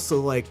spiral. So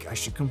like, I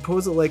should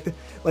compose it like that.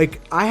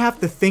 Like, I have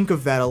to think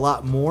of that a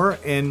lot more.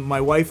 And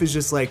my wife is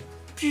just like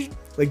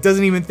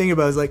doesn't even think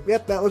about it. It's like,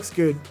 yep, that looks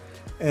good.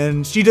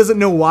 And she doesn't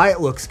know why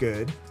it looks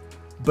good.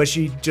 but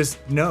she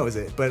just knows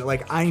it. But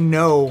like, I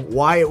know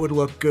why it would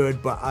look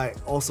good, but I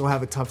also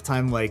have a tough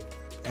time like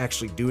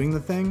actually doing the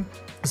thing.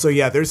 So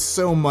yeah, there's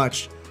so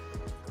much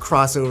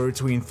crossover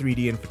between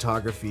 3D and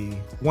photography.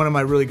 One of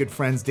my really good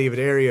friends, David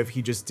Ariev,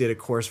 he just did a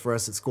course for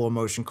us at School of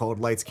Motion called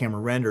Lights,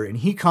 Camera, Render, and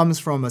he comes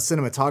from a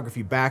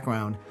cinematography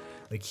background.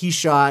 Like, he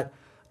shot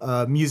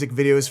music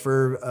videos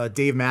for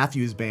Dave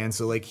Matthews Band,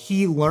 so like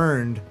he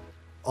learned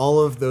all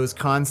of those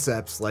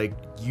concepts, like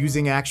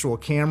using actual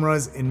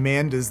cameras, and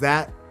man, does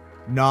that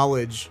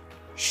knowledge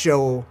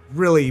show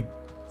really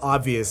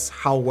obvious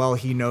how well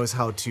he knows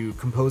how to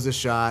compose a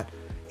shot,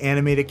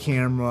 animate a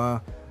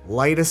camera,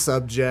 light a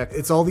subject.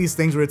 It's all these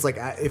things where it's like,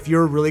 if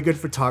you're a really good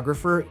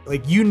photographer,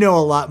 like, you know a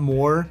lot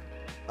more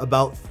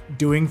about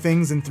doing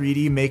things in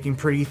 3D, making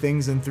pretty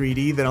things in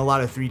 3D than a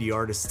lot of 3D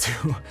artists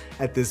do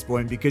at this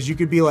point, because you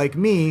could be like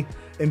me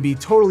and be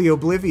totally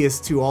oblivious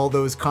to all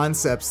those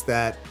concepts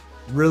that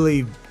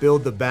really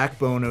build the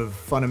backbone of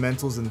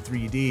fundamentals in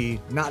 3D,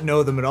 not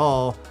know them at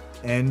all,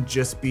 and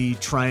just be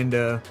trying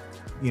to,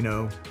 you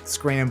know,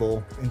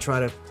 scramble and try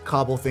to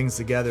cobble things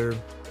together.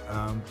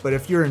 But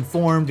if you're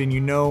informed and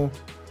you know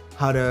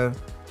how to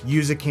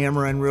use a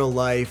camera in real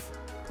life,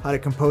 how to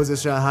compose a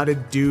shot, how to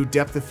do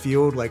depth of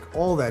field, like,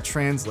 all that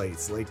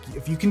translates. Like,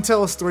 if you can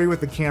tell a story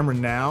with the camera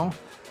now,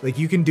 like,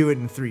 you can do it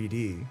in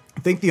 3D. I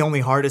think the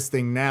only hardest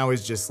thing now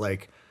is just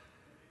like,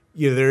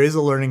 you know, there is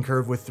a learning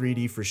curve with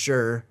 3D for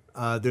sure.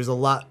 There's a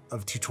lot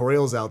of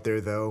tutorials out there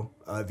though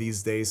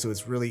these days, so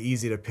it's really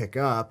easy to pick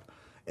up.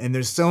 And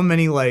there's so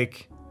many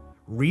like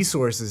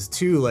resources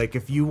too. Like,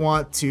 if you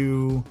want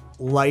to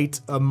light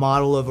a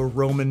model of a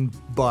Roman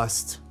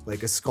bust,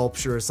 like a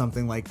sculpture or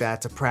something like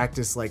that, to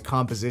practice like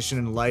composition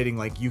and lighting,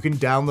 like, you can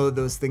download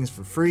those things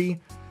for free.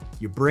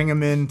 You bring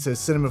them into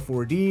Cinema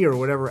 4D or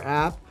whatever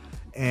app,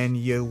 and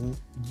you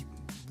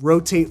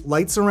rotate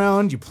lights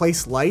around, you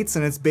place lights,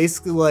 and it's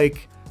basically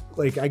like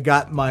I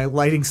got my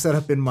lighting set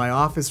up in my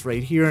office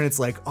right here, and it's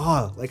like,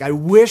 oh, like, I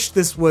wish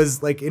this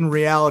was like, in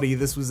reality,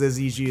 this was as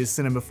easy as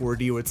Cinema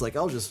 4D, where it's like,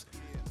 I'll just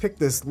pick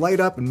this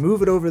light up and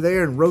move it over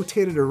there and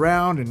rotate it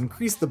around and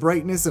increase the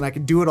brightness, and I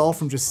can do it all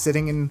from just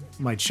sitting in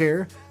my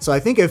chair. So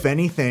I think, if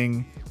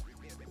anything,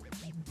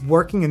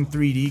 working in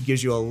 3D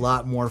gives you a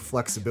lot more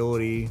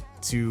flexibility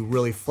to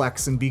really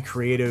flex and be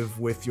creative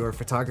with your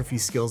photography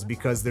skills,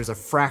 because there's a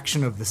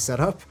fraction of the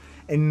setup,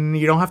 and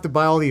you don't have to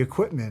buy all the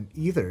equipment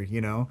either,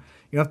 you know?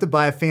 You don't have to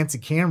buy a fancy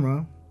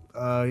camera.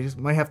 You just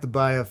might have to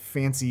buy a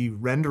fancy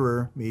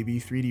renderer, maybe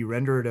 3D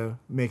renderer, to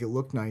make it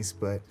look nice,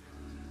 but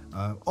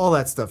all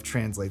that stuff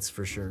translates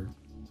for sure.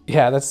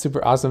 Yeah, that's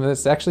super awesome. And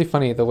it's actually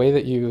funny, the way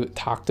that you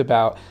talked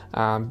about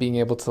being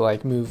able to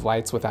like move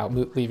lights without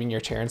leaving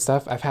your chair and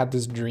stuff. I've had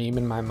this dream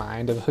in my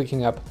mind of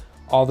hooking up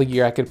all the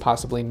gear I could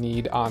possibly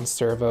need on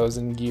servos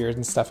and gears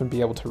and stuff, and be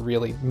able to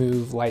really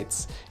move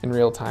lights in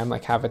real time,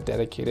 like have a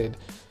dedicated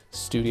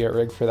studio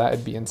rig for that.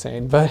 It'd be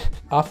insane. But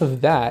off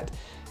of that,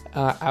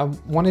 I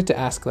wanted to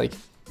ask, like,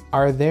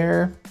 are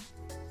there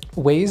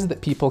ways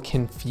that people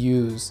can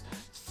fuse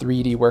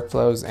 3D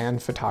workflows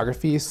and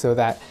photography, so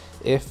that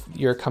if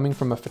you're coming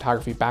from a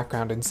photography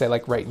background, and say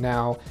like right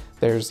now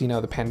there's, you know,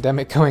 the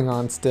pandemic going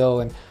on still,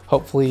 and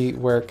hopefully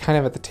we're kind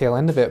of at the tail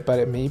end of it, but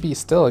it may be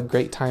still a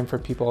great time for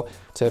people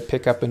to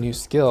pick up a new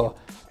skill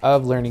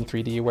of learning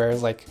 3D,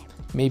 whereas like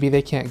maybe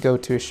they can't go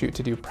to a shoot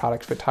to do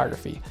product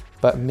photography,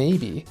 but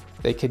maybe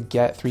they could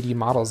get 3D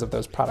models of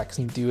those products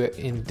and do it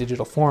in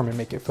digital form and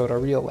make it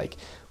photoreal. Like,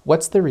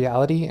 what's the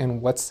reality,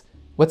 and what's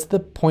the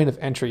point of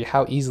entry?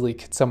 How easily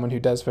could someone who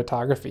does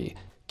photography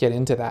get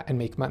into that and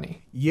make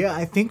money? Yeah,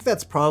 I think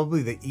that's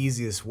probably the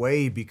easiest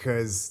way,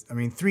 because I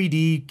mean,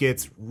 3D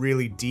gets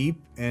really deep,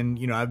 and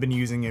you know, I've been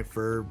using it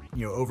for,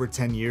 you know, over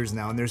 10 years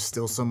now, and there's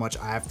still so much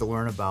I have to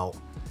learn about,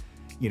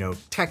 you know,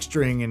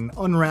 texturing and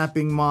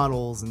unwrapping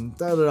models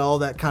and all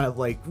that kind of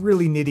like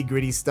really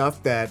nitty-gritty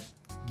stuff that,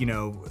 you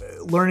know,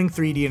 learning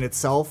 3D in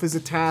itself is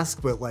a task,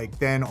 but like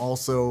then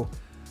also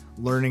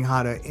learning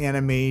how to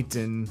animate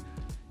and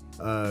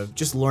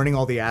just learning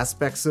all the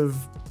aspects of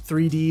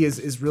 3D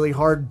is really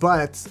hard.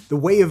 But the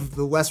way of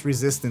the less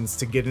resistance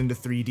to get into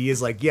 3D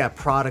is like, yeah,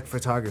 product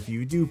photography.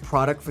 You do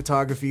product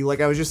photography,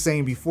 like I was just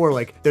saying before,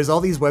 like there's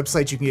all these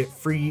websites you can get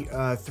free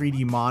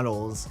 3D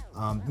models.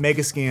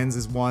 Megascans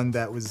is one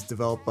that was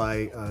developed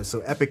by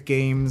so Epic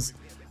Games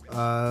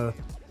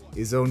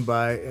is owned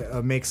by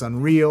makes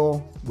Unreal,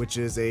 which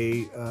is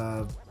a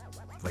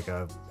like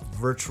a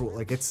virtual,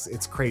 like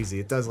it's crazy.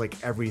 It does like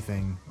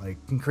everything. Like,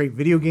 you can create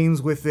video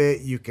games with it,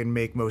 you can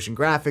make motion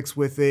graphics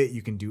with it,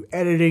 you can do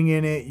editing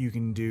in it, you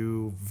can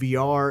do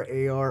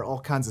VR, AR, all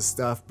kinds of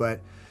stuff.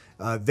 But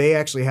they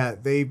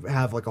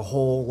have like a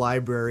whole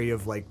library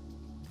of like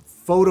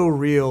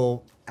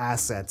photoreal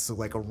assets, so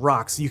like a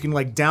rock. So you can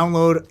like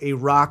download a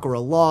rock or a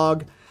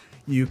log.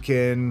 You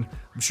can,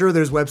 I'm sure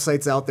there's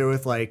websites out there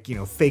with like, you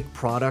know, fake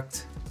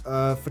product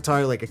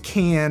photography, like a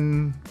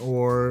can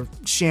or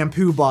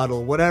shampoo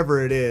bottle,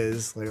 whatever it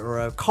is, like, or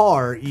a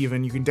car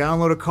even. You can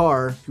download a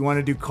car if you want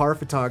to do car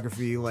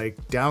photography. Like,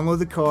 download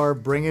the car,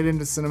 bring it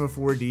into Cinema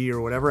 4D or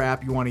whatever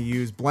app you want to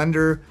use.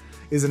 Blender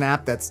is an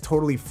app that's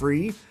totally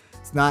free,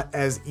 It's not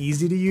as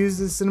easy to use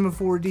as Cinema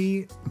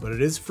 4D, but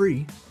it is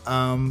free.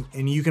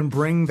 And you can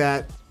bring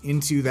that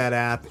into that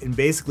app and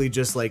basically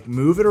just like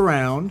move it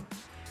around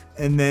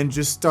and then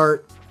just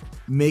start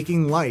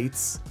making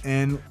lights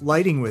and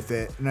lighting with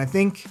it. And I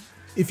think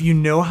if you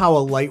know how a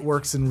light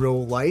works in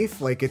real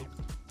life, like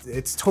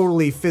it's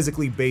totally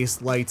physically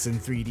based lights in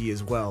 3D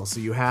as well. So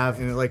you have,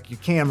 and like your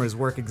cameras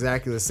work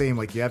exactly the same.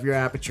 Like you have your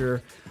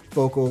aperture,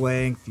 focal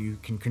length, you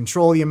can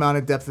control the amount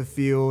of depth of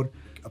field,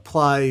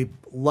 apply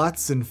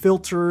LUTs and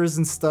filters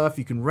and stuff.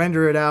 You can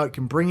render it out, you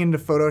can bring it into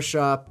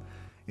Photoshop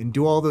and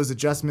do all those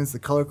adjustments, the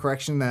color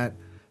correction that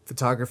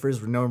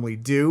photographers would normally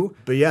do.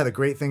 But yeah, the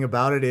great thing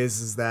about it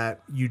is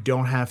that you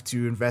don't have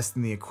to invest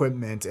in the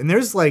equipment. And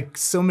there's like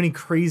so many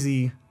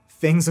crazy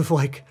things of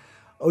like,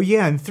 oh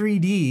yeah, in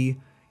 3D,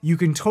 you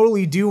can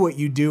totally do what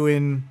you do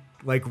in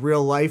like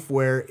real life,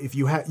 where if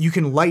you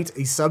can light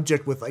a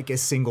subject with like a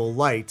single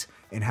light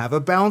and have a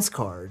bounce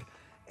card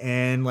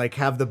and like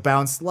have the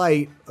bounced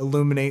light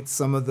illuminate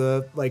some of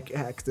the, like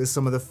act as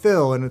some of the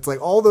fill. And it's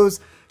like all those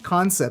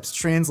concepts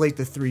translate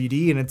to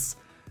 3D, and it's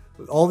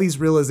all these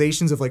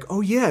realizations of like,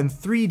 oh yeah, in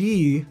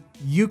 3D,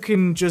 you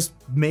can just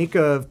make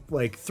a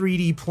like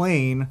 3D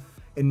plane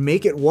and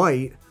make it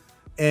white.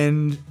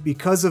 And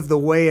because of the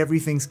way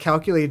everything's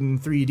calculated in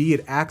 3D,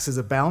 it acts as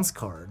a bounce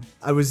card.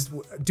 I was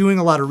doing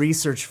a lot of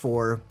research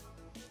for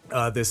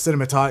the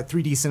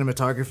 3D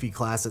cinematography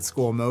class at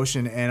School of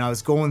Motion, and I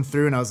was going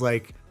through and I was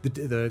like,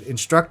 the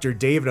instructor,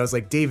 David, I was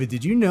like, David,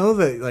 did you know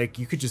that like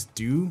you could just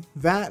do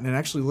that and it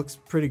actually looks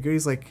pretty good?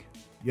 He's like,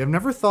 yeah, I've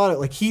never thought it.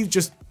 Like he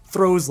just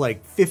throws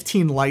like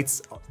 15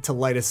 lights to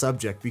light a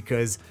subject,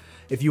 because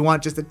if you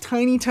want just a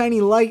tiny,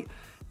 tiny light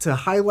to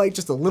highlight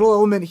just a little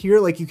element here,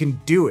 like you can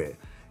do it.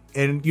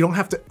 And you don't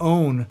have to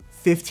own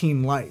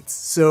 15 lights.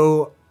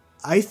 So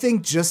I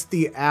think just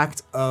the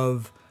act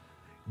of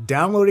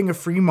downloading a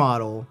free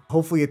model,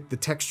 hopefully the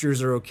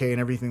textures are okay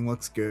and everything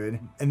looks good,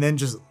 and then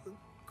just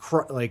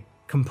like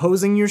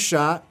composing your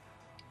shot,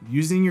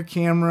 using your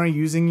camera,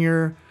 using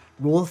your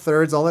rule of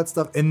thirds, all that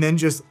stuff, and then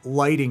just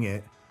lighting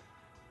it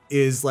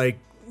is like,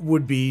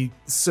 would be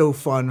so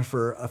fun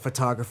for a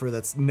photographer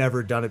that's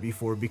never done it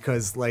before.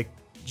 Because like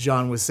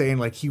John was saying,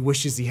 like he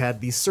wishes he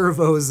had these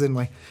servos and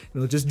like,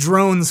 you know, just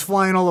drones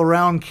flying all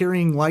around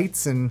carrying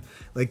lights, and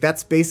like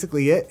that's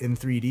basically it in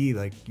 3D.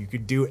 Like you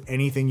could do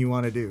anything you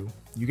want to do.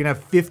 You can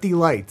have 50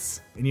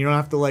 lights and you don't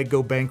have to like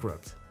go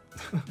bankrupt.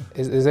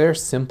 Is there a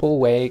simple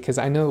way? Because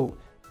I know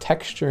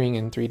texturing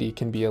in 3D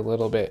can be a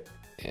little bit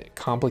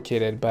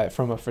complicated, but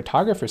from a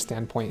photographer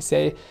standpoint,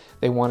 say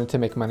they wanted to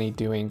make money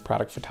doing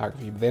product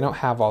photography, but they don't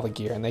have all the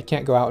gear and they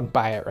can't go out and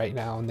buy it right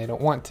now and they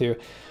don't want to,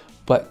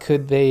 but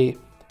could they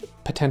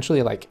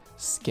potentially like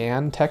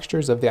scan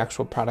textures of the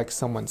actual product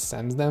someone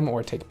sends them,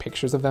 or take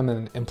pictures of them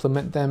and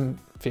implement them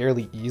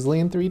fairly easily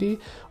in 3D?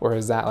 Or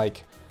is that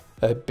like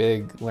a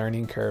big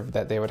learning curve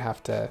that they would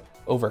have to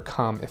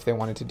overcome if they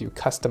wanted to do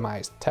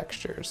customized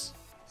textures?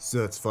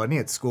 So it's funny,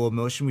 at School of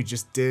Motion,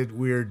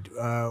 we're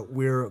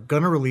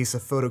gonna release a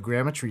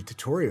photogrammetry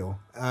tutorial.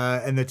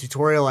 And the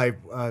tutorial, I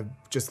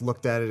just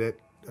looked at it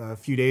a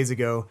few days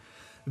ago.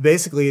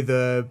 Basically,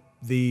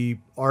 the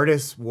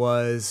artist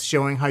was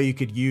showing how you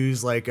could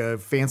use like a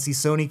fancy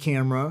Sony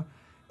camera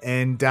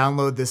and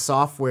download this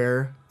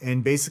software,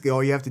 and basically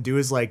all you have to do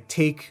is like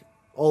take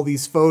all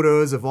these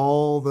photos of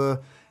all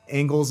the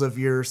angles of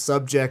your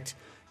subject.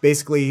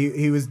 Basically,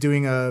 he's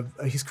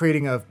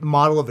creating a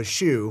model of a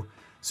shoe.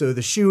 So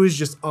the shoe is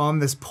just on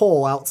this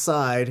pole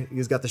outside.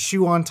 He's got the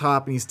shoe on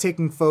top and he's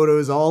taking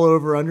photos all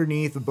over,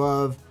 underneath,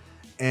 above,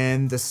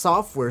 and the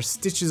software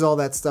stitches all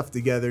that stuff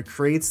together,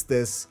 creates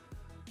this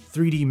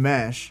 3D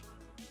mesh,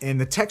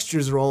 and the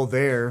textures are all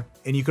there.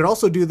 And you could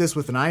also do this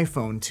with an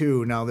iPhone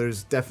too. Now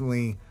there's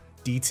definitely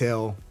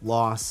detail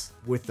loss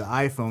with the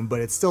iPhone,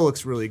 but it still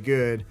looks really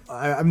good.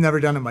 I've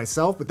never done it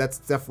myself, but that's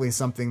definitely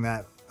something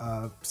that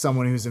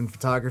someone who's in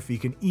photography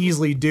can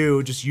easily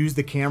do. Just use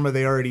the camera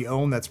they already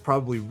own that's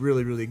probably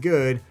really, really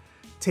good,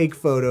 take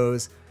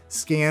photos,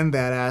 scan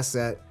that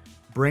asset,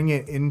 bring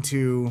it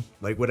into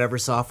like whatever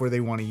software they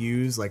want to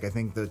use. Like I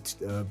think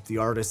the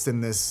artist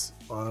in this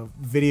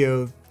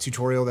video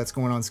tutorial that's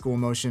going on School of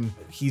Motion,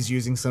 he's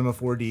using Cinema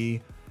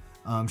 4D.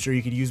 I'm sure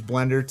you could use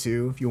Blender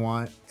too if you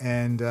want.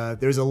 And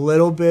there's a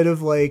little bit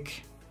of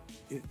like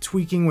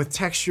tweaking with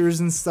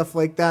textures and stuff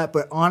like that,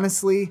 but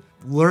honestly,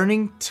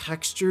 learning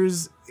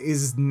textures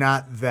is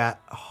not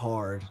that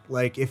hard.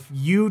 Like if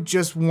you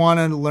just want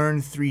to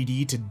learn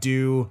 3D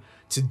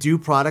to do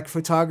product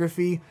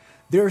photography,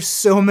 there are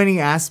so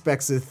many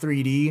aspects of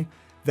 3D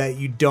that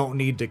you don't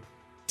need to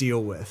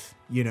deal with,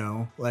 you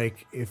know?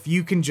 Like if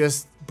you can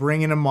just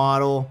bring in a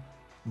model,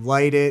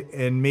 light it,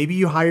 and maybe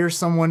you hire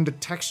someone to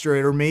texture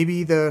it, or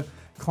maybe the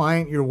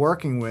client you're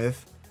working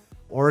with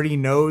already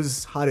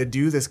knows how to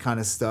do this kind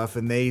of stuff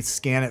and they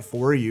scan it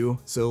for you.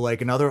 So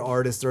like another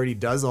artist already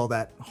does all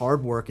that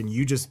hard work and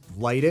you just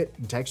light it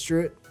and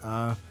texture it.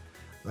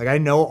 Like I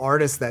know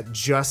artists that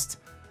just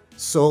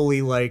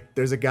solely, like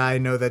there's a guy I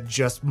know that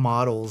just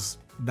models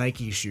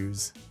Nike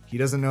shoes. He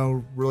doesn't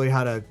know really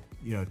how to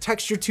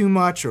texture too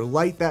much or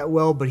light that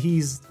well, but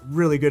he's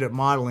really good at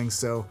modeling.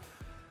 So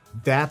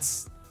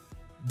that's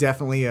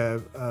definitely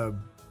a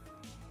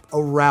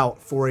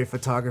route for a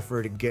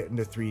photographer to get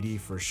into 3D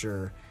for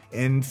sure.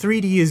 And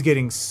 3D is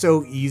getting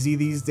so easy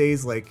these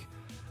days. Like,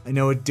 I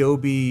know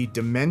Adobe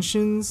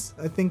Dimensions,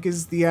 I think,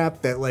 is the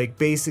app that, like,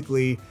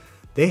 basically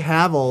they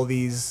have all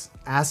these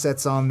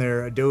assets on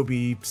their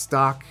Adobe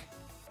stock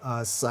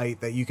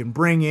site that you can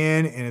bring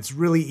in, and it's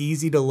really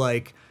easy to,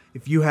 like,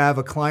 if you have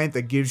a client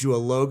that gives you a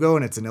logo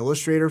and it's an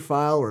Illustrator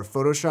file or a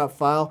Photoshop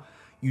file,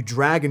 you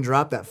drag and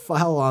drop that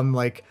file on,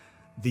 like,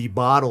 the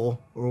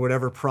bottle or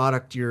whatever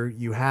product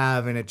you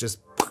have, and it just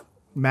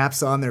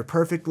maps on there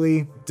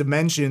perfectly.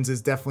 Dimensions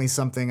is definitely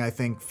something I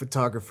think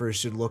photographers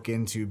should look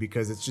into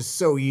because it's just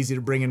so easy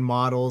to bring in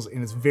models,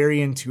 and it's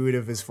very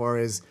intuitive as far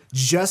as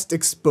just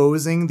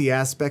exposing the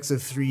aspects of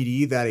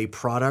 3D that a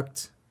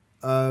product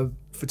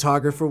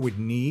photographer would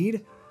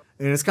need.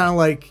 And it's kind of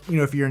like,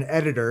 if you're an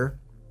editor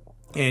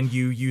and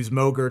you use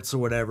Mogerts or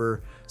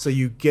whatever, so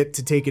you get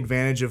to take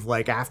advantage of,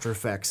 like, After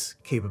Effects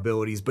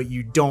capabilities, but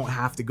you don't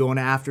have to go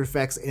into After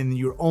Effects and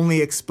you're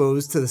only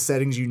exposed to the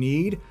settings you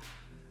need.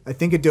 I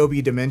think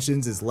Adobe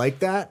Dimensions is like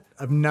that.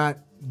 I've not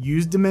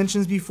used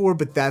Dimensions before,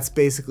 but that's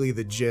basically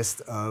the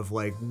gist of,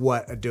 like,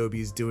 what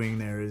Adobe is doing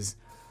there is,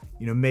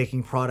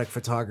 making product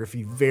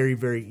photography very,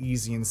 very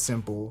easy and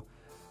simple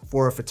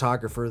for a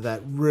photographer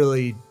that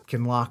really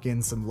can lock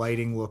in some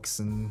lighting looks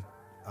and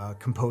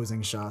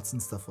composing shots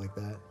and stuff like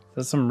that.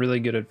 That's some really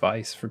good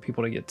advice for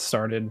people to get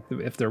started.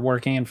 If they're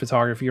working in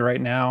photography right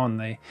now and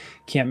they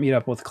can't meet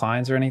up with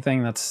clients or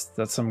anything, that's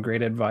some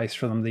great advice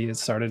for them to get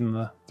started in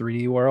the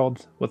 3D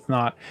world with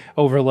not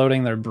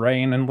overloading their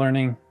brain and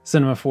learning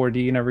Cinema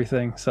 4D and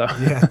everything. So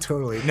yeah,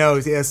 totally. No,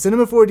 yeah,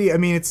 Cinema 4D, I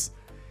mean,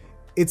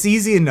 it's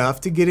easy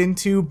enough to get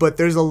into, but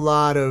there's a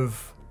lot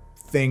of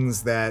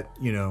things that,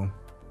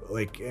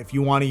 like, if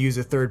you want to use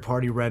a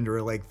third-party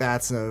renderer, like,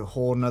 that's a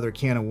whole nother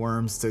can of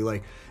worms to,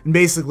 like, and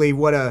basically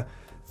what a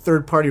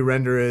third-party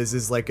renderer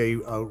is like a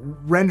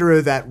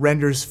renderer that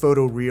renders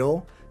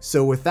photoreal.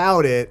 So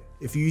without it,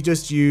 if you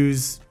just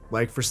use,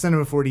 like, for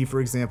Cinema 4D, for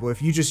example,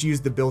 if you just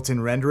use the built-in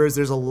renderers,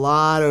 there's a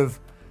lot of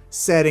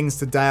settings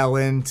to dial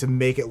in to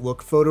make it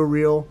look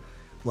photoreal.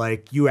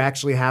 Like, you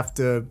actually have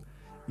to,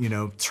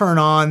 turn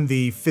on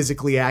the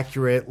physically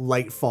accurate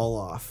light fall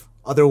off.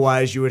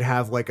 Otherwise, you would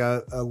have, like,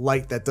 a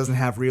light that doesn't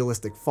have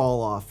realistic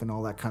fall off and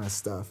all that kind of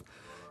stuff.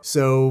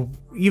 So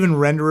even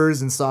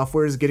renderers and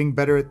software is getting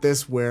better at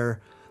this,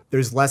 where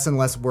there's less and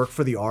less work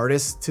for the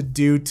artist to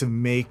do to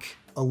make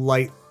a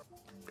light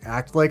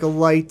act like a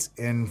light,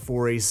 and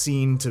for a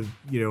scene to,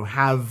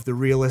 have the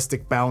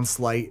realistic bounce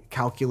light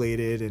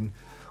calculated and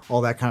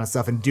all that kind of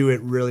stuff, and do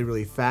it really,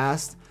 really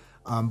fast.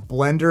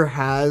 Blender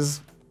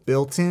has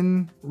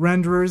built-in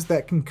renderers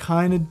that can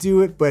kind of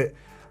do it, but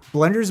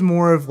Blender's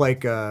more of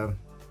like and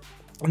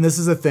this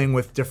is a thing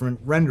with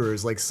different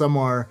renderers, like some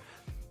are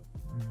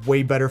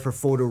way better for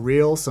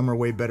photoreal, some are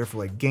way better for,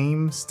 like,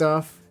 game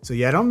stuff. So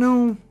yeah, I don't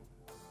know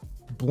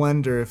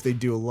Blender if they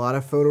do a lot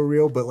of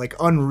photoreal, but, like,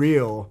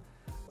 Unreal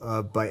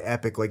by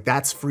Epic, like,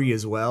 that's free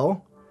as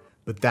well.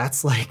 But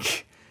that's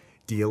like,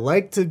 do you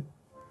like to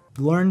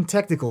learn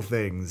technical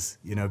things?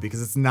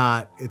 Because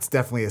it's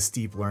definitely a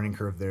steep learning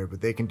curve there,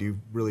 but they can do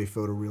really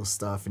photoreal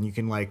stuff. And you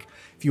can, like,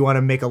 if you want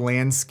to make a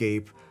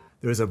landscape,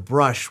 there's a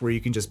brush where you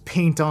can just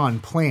paint on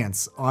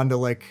plants onto,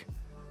 like,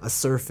 a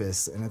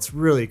surface, and it's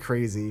really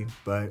crazy.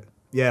 But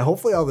yeah,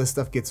 hopefully all this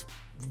stuff gets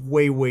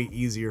way, way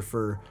easier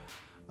for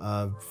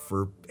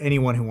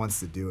anyone who wants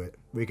to do it.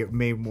 Make it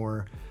way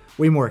more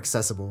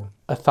accessible.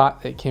 A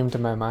thought that came to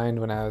my mind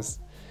when I was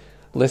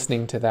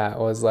listening to that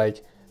was,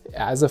 like,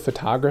 as a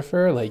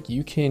photographer, like,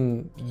 you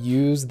can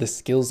use the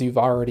skills you've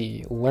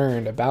already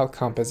learned about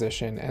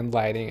composition and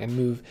lighting and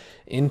move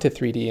into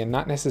 3D, and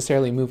not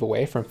necessarily move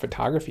away from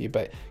photography,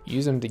 but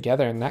use them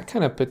together. And that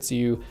kind of puts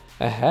you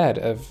ahead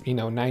of,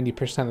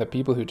 90% of the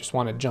people who just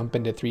want to jump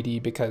into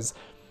 3D because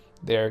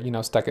they're,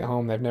 stuck at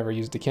home. They've never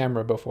used a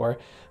camera before.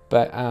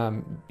 But,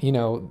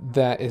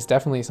 that is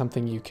definitely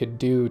something you could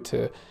do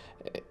to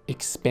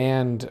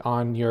expand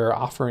on your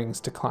offerings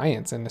to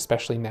clients. And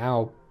especially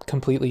now,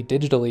 completely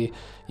digitally,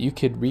 you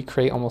could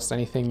recreate almost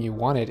anything you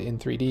wanted in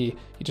 3D.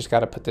 You just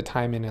got to put the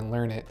time in and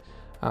learn it.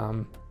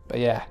 But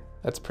yeah,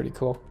 that's pretty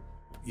cool.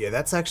 Yeah,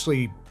 that's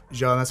actually,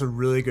 John, that's a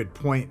really good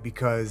point,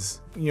 because,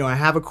 I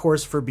have a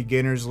course for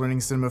beginners learning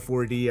Cinema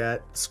 4D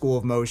at School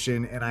of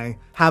Motion, and I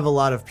have a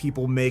lot of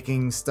people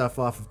making stuff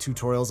off of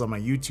tutorials on my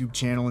YouTube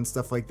channel and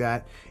stuff like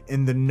that.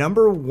 And the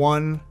number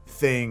one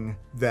thing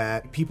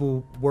that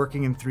people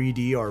working in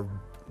 3D are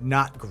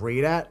not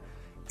great at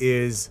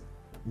is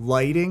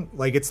lighting.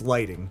 Like, it's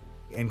lighting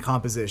and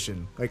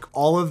composition. Like,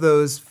 all of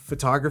those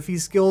photography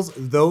skills,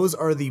 those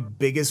are the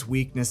biggest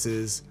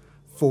weaknesses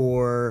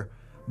for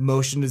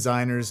motion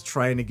designers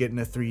trying to get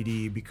into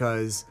 3D,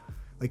 because,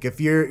 like, if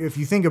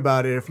you think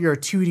about it, if you're a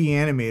 2D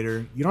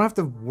animator, you don't have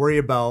to worry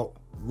about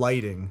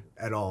lighting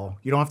at all.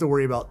 You don't have to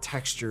worry about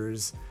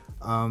textures.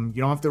 You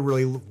don't have to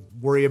really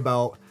worry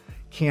about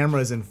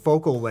cameras and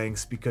focal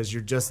lengths, because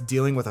you're just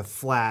dealing with a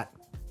flat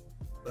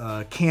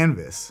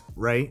canvas,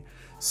 right?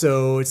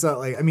 So it's not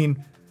like, I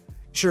mean,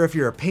 sure, if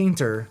you're a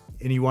painter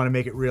and you want to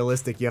make it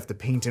realistic, you have to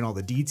paint in all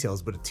the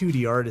details, but a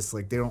 2D artist,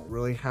 like, they don't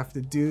really have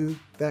to do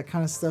that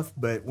kind of stuff.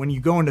 But when you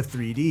go into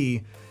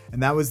 3D,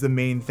 and that was the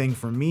main thing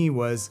for me,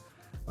 was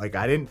like,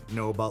 I didn't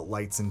know about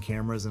lights and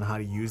cameras and how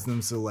to use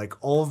them. So like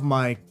all of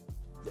my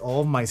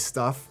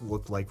stuff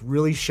looked like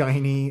really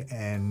shiny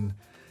and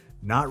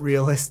not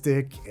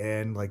realistic,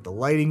 and like the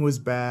lighting was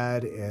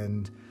bad,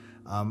 and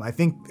I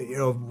think, you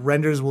know,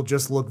 renders will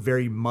just look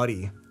very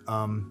muddy.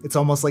 It's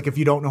almost like if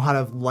you don't know how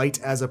to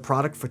light as a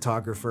product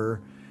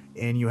photographer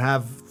and you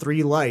have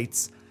 3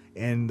 lights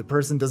and the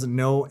person doesn't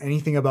know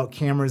anything about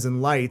cameras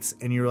and lights,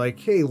 and you're like,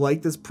 hey,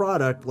 light this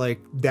product,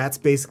 like that's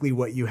basically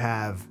what you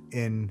have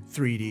in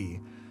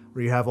 3D,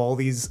 where you have all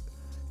these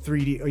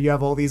 3D, or you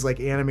have all these like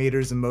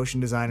animators and motion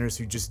designers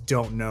who just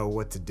don't know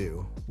what to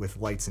do with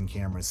lights and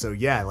cameras. So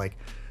yeah, like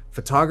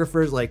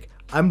photographers, like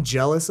I'm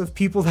jealous of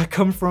people that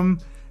come from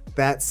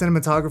that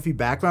cinematography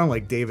background,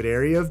 like David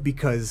Ariev,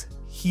 because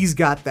he's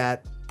got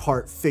that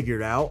part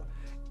figured out,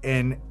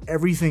 and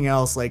everything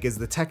else like is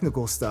the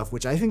technical stuff,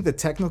 which I think the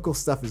technical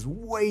stuff is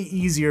way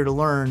easier to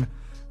learn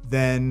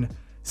than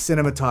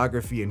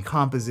cinematography and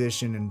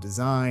composition and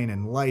design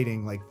and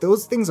lighting. Like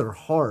those things are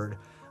hard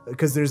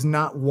because there's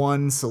not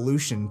one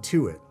solution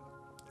to it.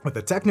 With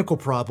the technical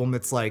problem,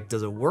 it's like,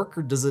 does it work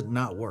or does it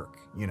not work,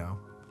 you know?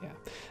 Yeah,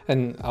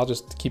 and I'll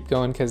just keep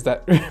going because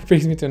that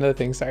brings me to another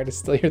thing. Sorry to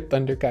steal your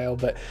thunder, Kyle,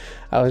 but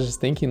I was just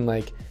thinking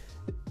like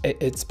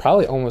it's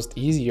probably almost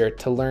easier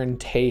to learn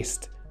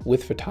taste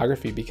with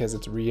photography because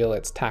it's real,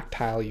 it's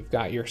tactile, you've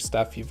got your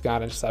stuff, you've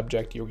got a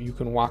subject, you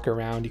can walk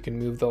around, you can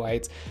move the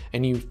lights,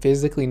 and you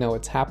physically know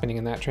what's happening,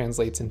 and that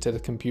translates into the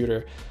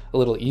computer a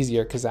little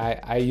easier because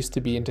I used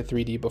to be into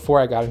 3D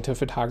before I got into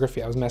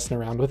photography. I was messing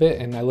around with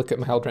it, and I look at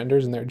my old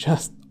renders and they're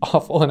just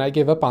awful, and I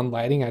gave up on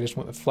lighting. I just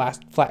went with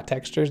flat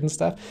textures and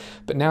stuff.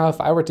 But now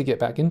if I were to get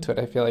back into it,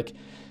 I feel like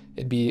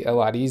it'd be a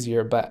lot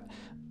easier. But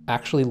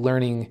actually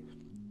learning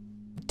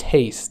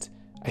taste,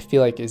 I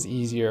feel like, is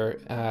easier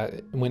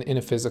when in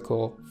a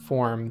physical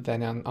form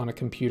than on a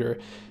computer,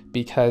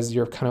 because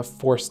you're kind of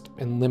forced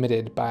and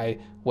limited by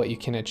what you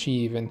can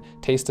achieve. And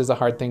taste is a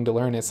hard thing to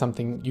learn. It's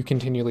something you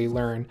continually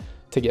learn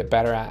to get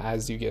better at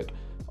as you get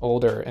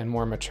older and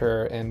more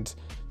mature. And,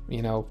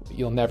 you know,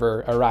 you'll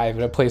never arrive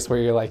at a place where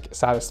you're like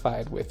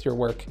satisfied with your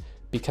work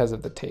because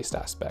of the taste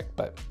aspect.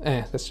 But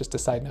that's just a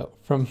side note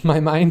from my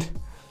mind.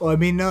 Well, I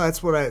mean, no,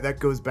 that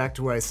goes back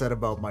to what I said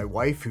about my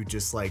wife, who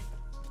just like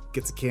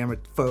gets a camera,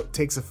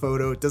 takes a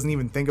photo, doesn't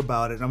even think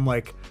about it. And I'm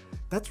like,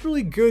 that's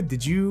really good.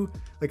 Did you,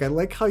 like, I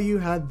like how you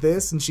had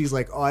this. And she's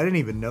like, oh, I didn't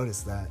even notice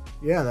that.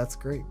 Yeah, that's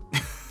great.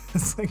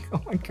 It's like,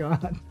 oh my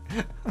God.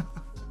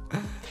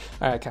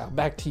 All right, Kyle,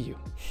 back to you.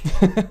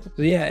 So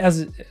yeah,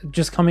 as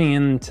just coming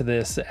into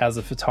this as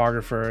a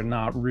photographer,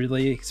 not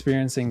really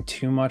experiencing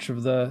too much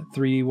of the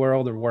 3D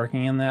world or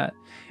working in that,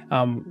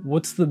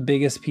 what's the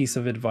biggest piece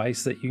of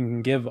advice that you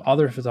can give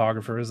other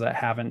photographers that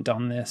haven't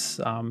done this,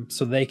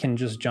 so they can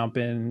just jump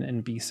in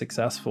and be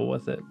successful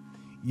with it?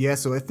 Yeah,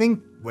 so I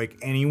think like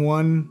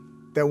anyone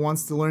that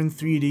wants to learn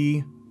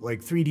 3D,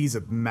 like 3D is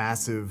a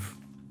massive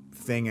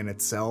thing in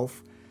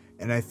itself.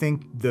 And I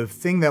think the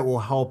thing that will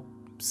help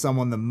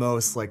someone the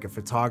most, like a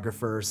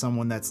photographer or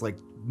someone that's like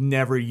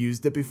never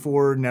used it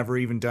before, never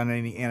even done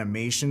any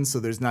animation,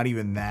 so there's not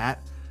even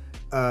that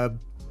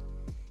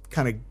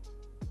kind of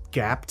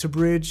gap to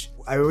bridge.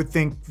 I would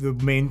think the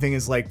main thing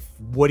is like,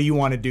 what do you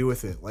want to do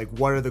with it? Like,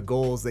 what are the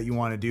goals that you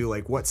want to do?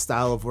 Like, what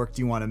style of work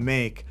do you want to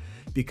make?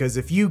 Because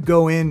if you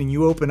go in and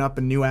you open up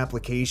a new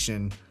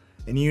application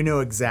and you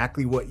know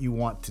exactly what you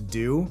want to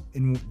do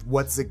and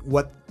what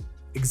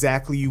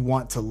exactly you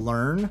want to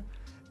learn,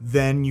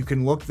 then you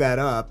can look that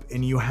up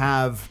and you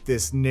have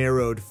this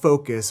narrowed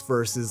focus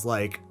versus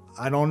like,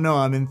 I don't know,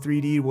 I'm in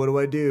 3D, what do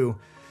I do?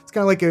 It's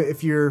kind of like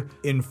if you're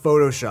in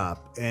Photoshop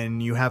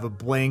and you have a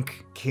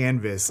blank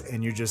canvas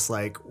and you're just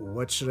like,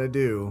 what should I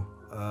do?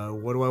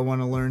 What do I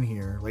want to learn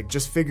here? Like,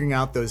 just figuring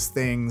out those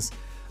things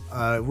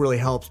really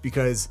helps,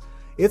 because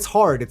it's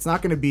hard. It's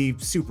not going to be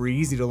super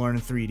easy to learn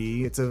in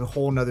 3D. It's a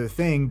whole nother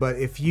thing. But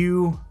if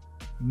you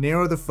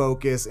narrow the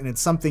focus and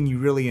it's something you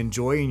really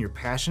enjoy and you're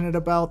passionate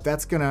about,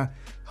 that's going to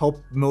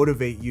help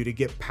motivate you to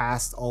get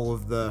past all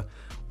of the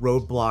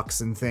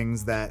roadblocks and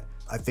things that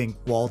I think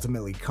will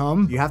ultimately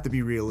come. You have to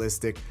be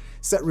realistic,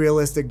 set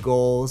realistic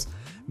goals.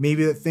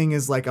 Maybe the thing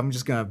is like, I'm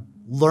just going to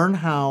learn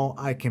how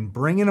I can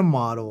bring in a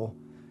model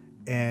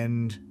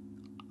and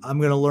I'm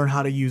going to learn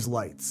how to use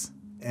lights,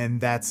 and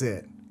that's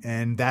it.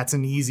 And that's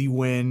an easy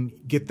win.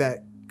 Get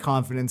that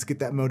confidence, get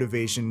that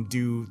motivation,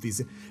 do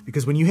these,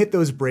 because when you hit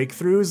those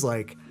breakthroughs,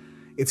 like,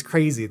 it's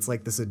crazy. It's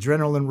like this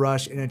adrenaline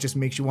rush, and it just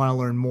makes you want to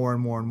learn more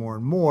and more and more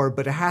and more.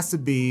 But it has to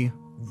be,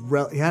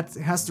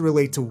 it has to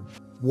relate to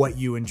what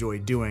you enjoy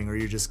doing, or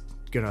you're just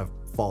gonna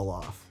fall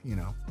off, you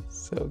know.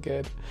 So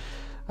good.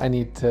 I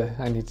need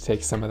to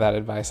take some of that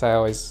advice.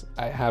 I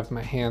have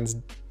my hands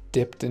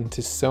dipped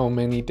into so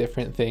many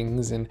different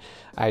things, and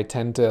I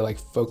tend to like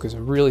focus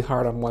really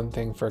hard on one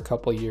thing for a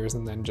couple of years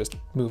and then just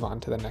move on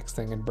to the next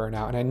thing and burn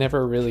out. And I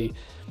never really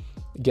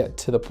get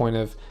to the point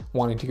of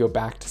wanting to go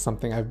back to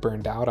something I've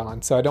burned out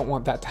on. So I don't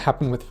want that to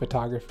happen with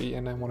photography,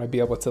 and I want to be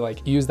able to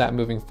like use that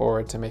moving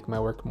forward to make my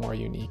work more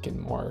unique and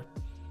more,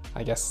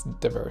 I guess,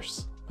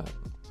 diverse. But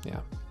yeah.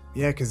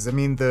 Yeah, because I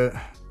mean,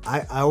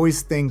 I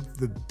always think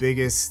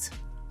the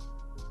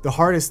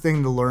hardest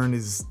thing to learn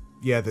is,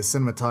 yeah, the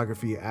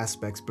cinematography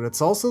aspects, but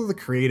it's also the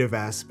creative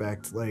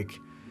aspect. Like,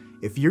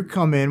 if you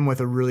come in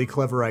with a really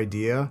clever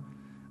idea,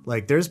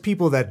 like there's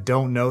people that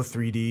don't know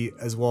 3D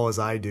as well as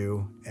I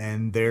do,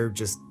 and they're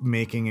just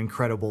making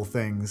incredible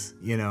things,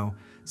 you know?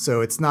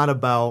 So it's not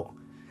about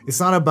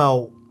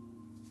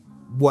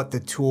what the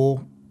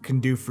tool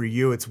can do for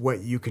you, it's what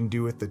you can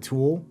do with the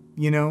tool,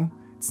 you know?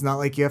 It's not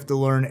like you have to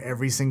learn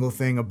every single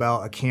thing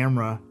about a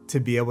camera to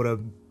be able to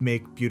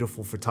make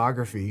beautiful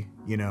photography,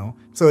 you know?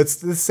 So it's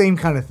the same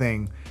kind of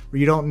thing where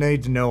you don't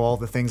need to know all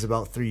the things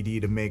about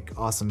 3D to make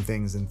awesome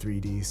things in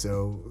 3D.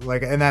 So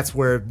like, and that's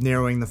where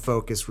narrowing the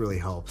focus really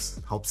helps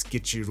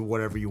get you to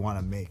whatever you want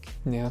to make.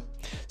 Yeah.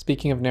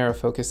 Speaking of narrow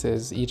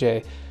focuses,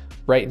 EJ,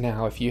 right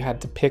now, if you had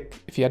to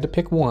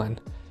pick one,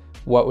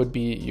 what would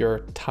be your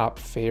top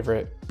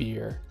favorite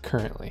beer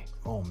currently?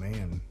 Oh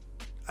man.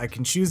 I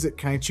can choose it.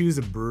 Can I choose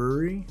a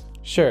brewery?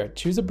 Sure.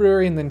 Choose a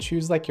brewery and then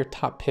choose like your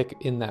top pick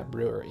in that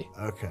brewery.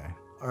 Okay.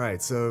 All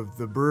right. So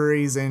the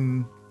brewery's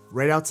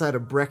right outside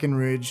of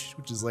Breckenridge,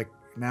 which is like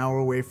an hour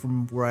away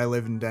from where I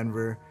live in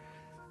Denver.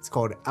 It's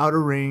called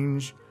Outer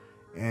Range,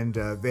 and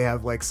they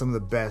have like some of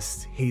the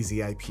best hazy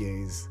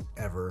IPAs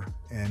ever.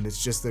 And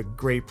it's just a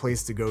great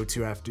place to go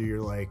to after you're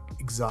like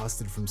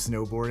exhausted from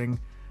snowboarding.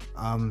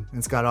 And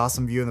it's got an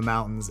awesome view of the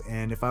mountains.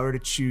 And if I were to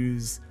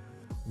choose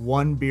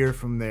one beer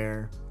from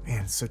there,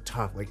 man, it's so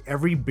tough. Like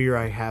every beer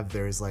I have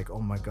there is like,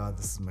 oh my God,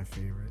 this is my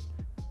favorite.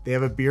 They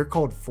have a beer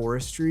called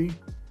Forestry,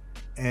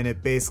 and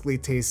it basically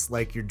tastes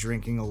like you're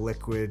drinking a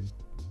liquid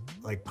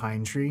like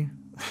pine tree.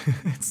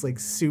 It's like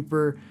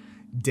super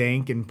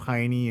dank and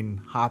piney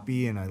and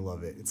hoppy, and I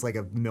love it. It's like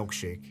a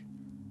milkshake.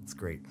 It's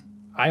great.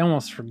 I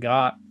almost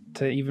forgot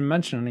to even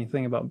mention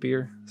anything about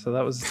beer, so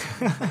that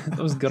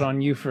was good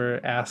on you for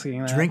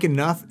asking that. Drink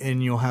enough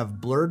and you'll have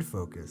blurred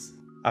focus.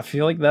 I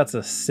feel like that's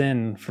a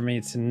sin for me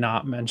to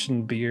not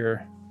mention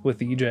beer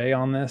with EJ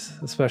on this,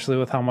 especially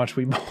with how much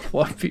we both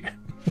love beer.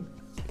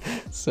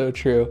 So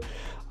true.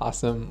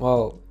 Awesome.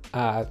 Well,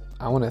 I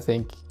want to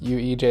thank you,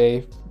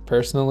 EJ,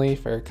 personally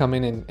for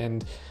coming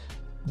and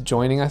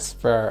joining us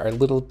for our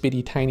little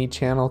bitty tiny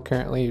channel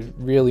currently. It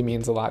really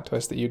means a lot to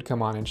us that you'd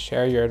come on and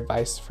share your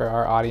advice for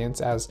our audience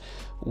as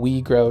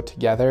we grow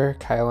together,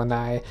 Kyle and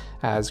I,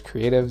 as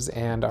creatives,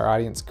 and our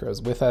audience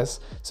grows with us.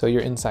 So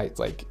your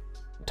insights, like,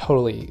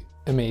 totally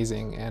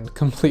amazing and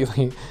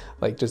completely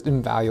like just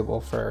invaluable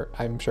for,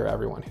 I'm sure,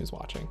 everyone who's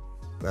watching.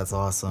 That's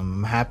awesome.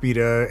 I'm happy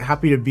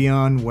to be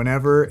on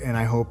whenever, and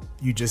I hope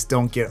you just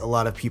don't get a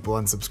lot of people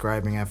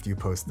unsubscribing after you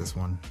post this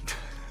one.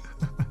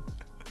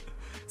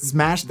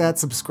 Smash that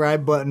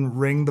subscribe button,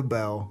 ring the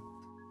bell.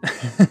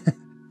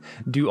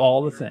 Do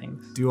all the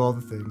things. Do all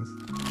the things.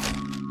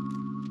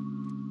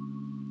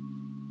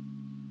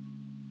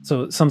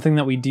 So something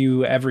that we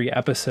do every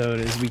episode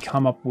is we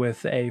come up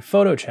with a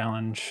photo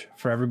challenge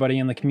for everybody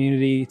in the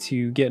community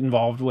to get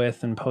involved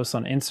with and post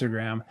on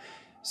Instagram.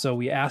 So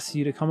we asked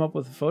you to come up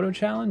with a photo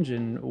challenge,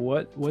 and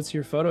what's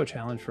your photo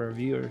challenge for our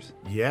viewers?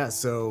 Yeah,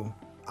 so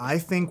I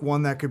think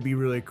one that could be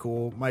really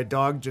cool. My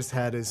dog just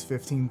had his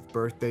 15th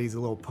birthday. He's a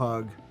little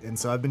pug, and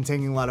so I've been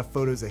taking a lot of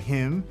photos of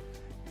him.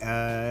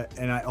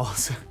 And I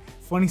also,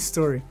 funny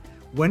story,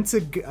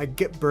 I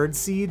get bird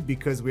seed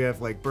because we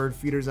have like bird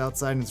feeders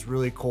outside and it's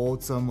really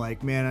cold. So I'm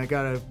like, man, I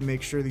gotta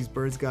make sure these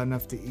birds got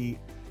enough to eat.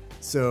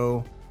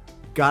 So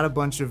got a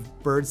bunch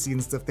of bird seed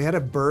and stuff. They had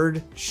a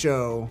bird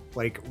show,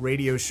 like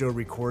radio show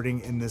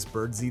recording in this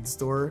bird seed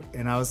store,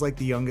 and I was like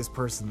the youngest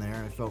person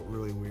there. I felt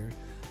really weird.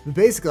 But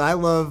basically, I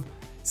love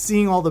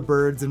seeing all the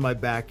birds in my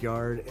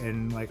backyard,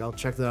 and like I'll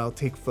check that out, I'll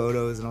take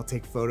photos, and I'll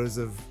take photos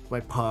of my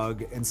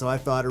pug. And so I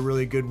thought a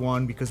really good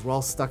one, because we're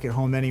all stuck at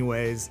home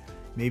anyways.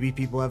 Maybe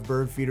people have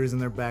bird feeders in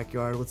their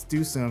backyard. Let's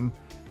do some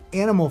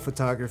animal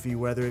photography,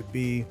 whether it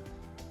be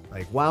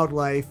like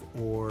wildlife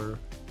or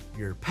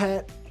your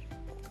pet.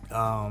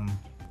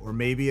 Or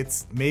maybe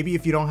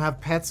if you don't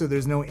have pets or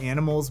there's no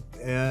animals,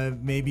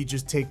 maybe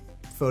just take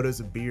photos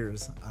of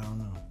beers. I don't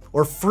know.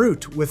 Or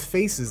fruit with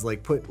faces,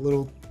 like put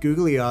little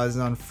googly eyes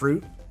on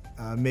fruit,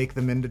 make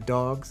them into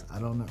dogs. I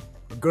don't know.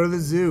 Or go to the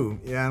zoo.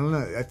 Yeah, I don't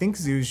know. I think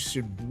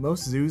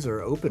most zoos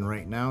are open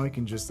right now.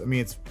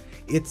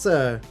 It's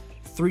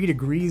 3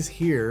 degrees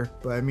here,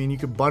 but I mean, you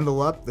could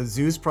bundle up. The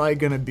zoo's probably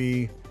gonna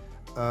be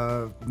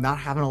not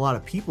having a lot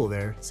of people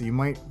there, so you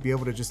might be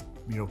able to just,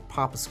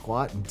 pop a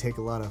squat and take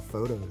a lot of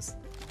photos.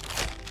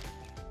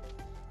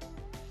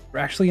 We're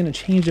actually going to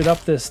change it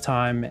up this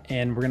time,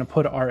 and we're going to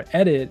put our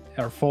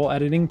full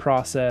editing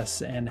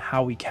process and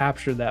how we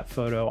capture that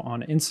photo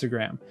on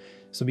Instagram.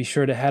 So be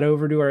sure to head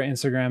over to our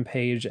Instagram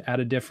page at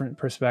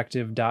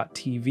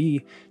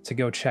adifferentperspective.tv to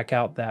go check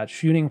out that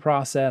shooting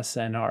process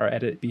and our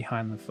edit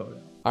behind the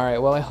photo. All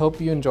right, well, I hope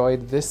you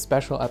enjoyed this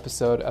special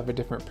episode of A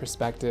Different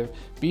Perspective.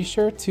 Be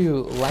sure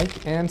to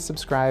like and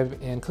subscribe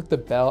and click the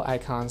bell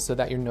icon so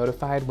that you're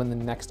notified when the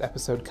next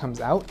episode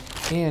comes out,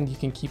 and you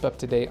can keep up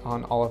to date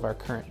on all of our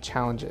current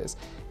challenges.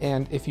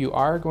 And if you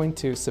are going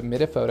to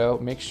submit a photo,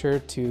 make sure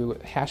to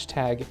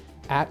hashtag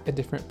at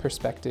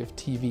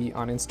 @adifferentperspective.tv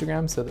on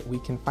Instagram so that we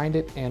can find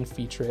it and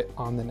feature it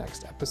on the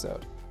next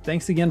episode.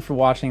 Thanks again for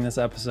watching this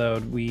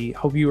episode. We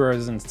hope you were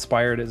as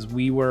inspired as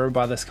we were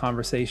by this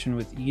conversation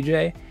with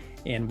EJ,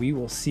 and we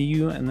will see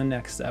you in the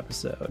next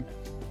episode.